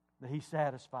 That He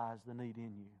satisfies the need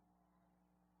in you.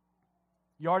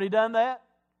 You already done that?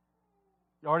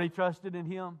 You already trusted in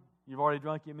Him? You've already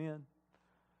drunk Him in?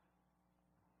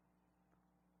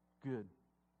 Good.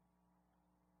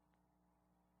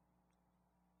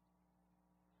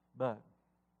 But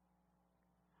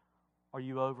are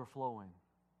you overflowing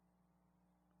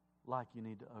like you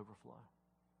need to overflow?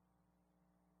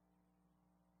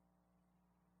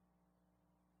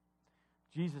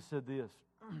 Jesus said this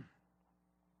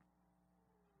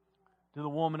to the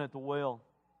woman at the well.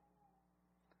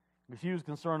 She was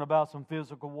concerned about some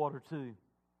physical water too.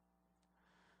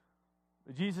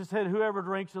 But Jesus said, whoever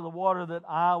drinks of the water that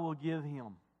I will give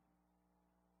him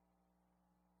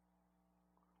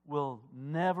will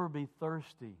never be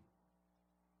thirsty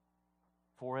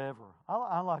forever.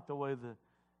 I like the way the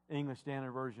English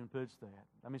Standard Version puts that.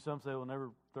 I mean, some say we'll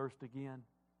never thirst again.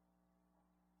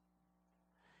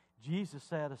 Jesus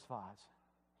satisfies.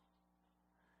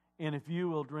 And if you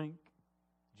will drink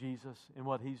Jesus and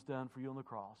what He's done for you on the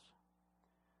cross,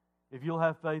 if you'll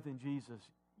have faith in Jesus,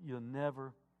 you'll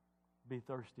never be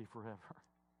thirsty forever.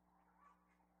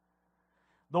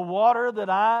 The water that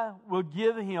I will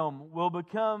give him will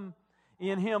become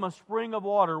in him a spring of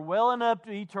water welling up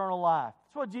to eternal life.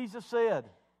 That's what Jesus said.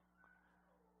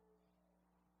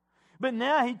 But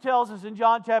now He tells us in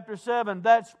John chapter 7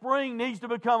 that spring needs to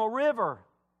become a river.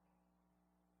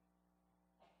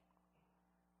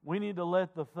 We need to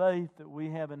let the faith that we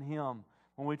have in Him,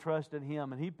 when we trust in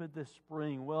Him, and He put this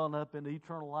spring welling up into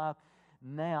eternal life,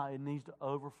 now it needs to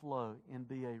overflow and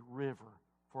be a river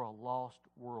for a lost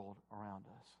world around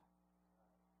us.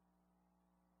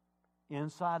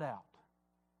 Inside out,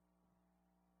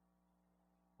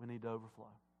 we need to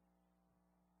overflow.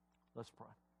 Let's pray.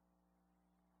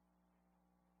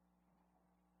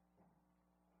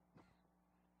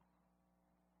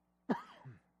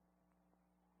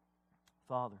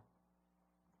 Father,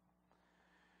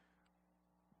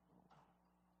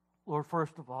 Lord,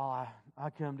 first of all, I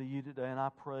come to You today and I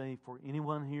pray for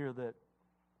anyone here that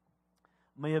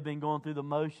may have been going through the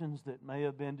motions, that may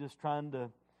have been just trying to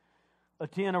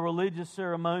attend a religious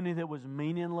ceremony that was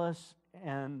meaningless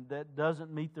and that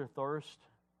doesn't meet their thirst.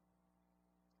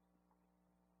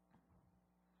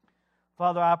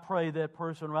 Father, I pray that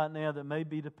person right now that may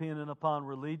be dependent upon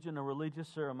religion or religious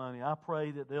ceremony, I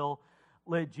pray that they'll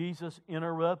let Jesus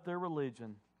interrupt their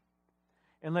religion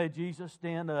and let Jesus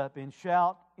stand up and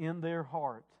shout in their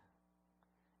heart,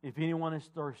 if anyone is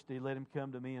thirsty, let him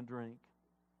come to me and drink.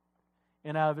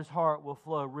 And out of his heart will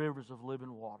flow rivers of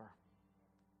living water.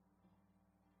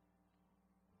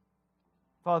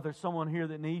 Father, there's someone here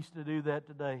that needs to do that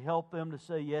today. Help them to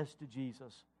say yes to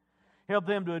Jesus. Help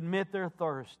them to admit their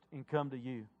thirst and come to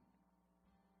You.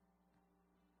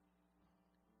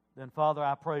 Then, Father,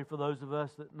 I pray for those of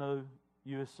us that know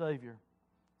You as Savior.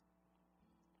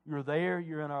 You're there,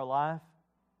 You're in our life.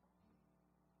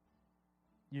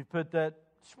 You've put that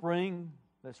spring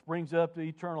that springs up to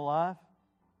eternal life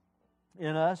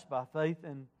in us by faith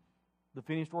in the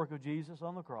finished work of Jesus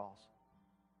on the cross.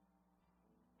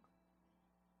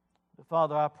 But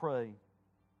Father, I pray,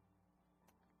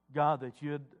 God, that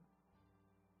You'd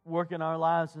work in our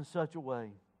lives in such a way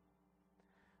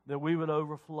that we would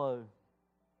overflow,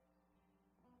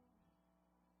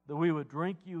 that we would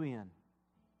drink You in,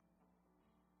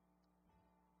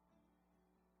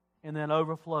 and then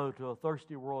overflow to a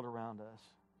thirsty world around us.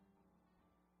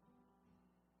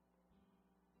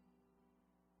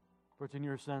 For it's in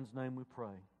Your Son's name we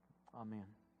pray. Amen.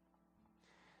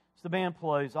 As the band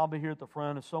plays, I'll be here at the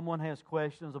front. If someone has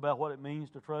questions about what it means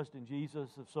to trust in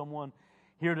Jesus, if someone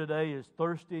here today is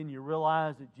thirsty and you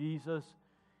realize that Jesus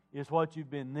is what you've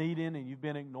been needing and you've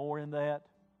been ignoring that,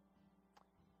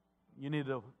 you need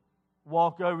to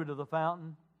walk over to the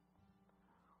fountain.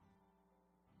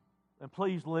 And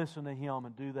please listen to Him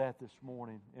and do that this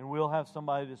morning. And we'll have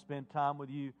somebody to spend time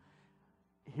with you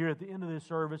here at the end of this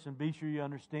service, and be sure you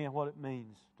understand what it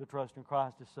means to trust in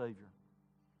Christ as Savior.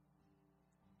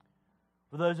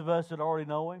 For those of us that already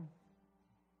know Him,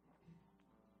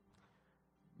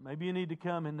 maybe you need to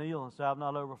come and kneel and say, I've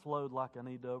not overflowed like I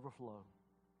need to overflow.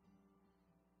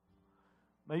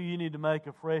 Maybe you need to make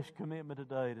a fresh commitment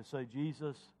today to say,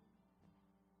 Jesus,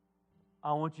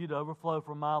 I want You to overflow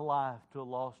from my life to a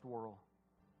lost world.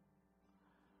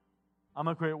 I'm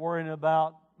going to quit worrying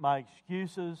about my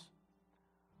excuses.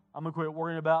 I'm going to quit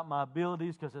worrying about my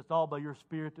abilities, because it's all by Your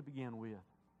Spirit to begin with.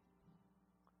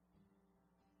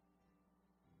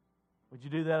 Would you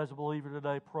do that as a believer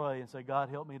today? Pray and say, God,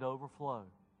 help me to overflow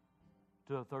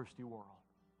to a thirsty world.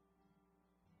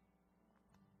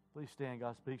 Please stand.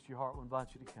 God speaks to your heart. We'll invite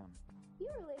you to come. You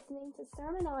are listening to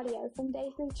sermon audio from Day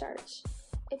 3 Church.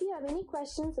 If you have any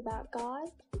questions about God,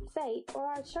 faith, or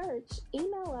our church,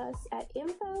 email us at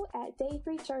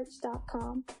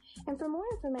info@day3church.com. And for more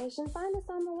information, find us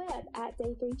on the web at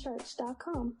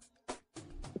day3church.com.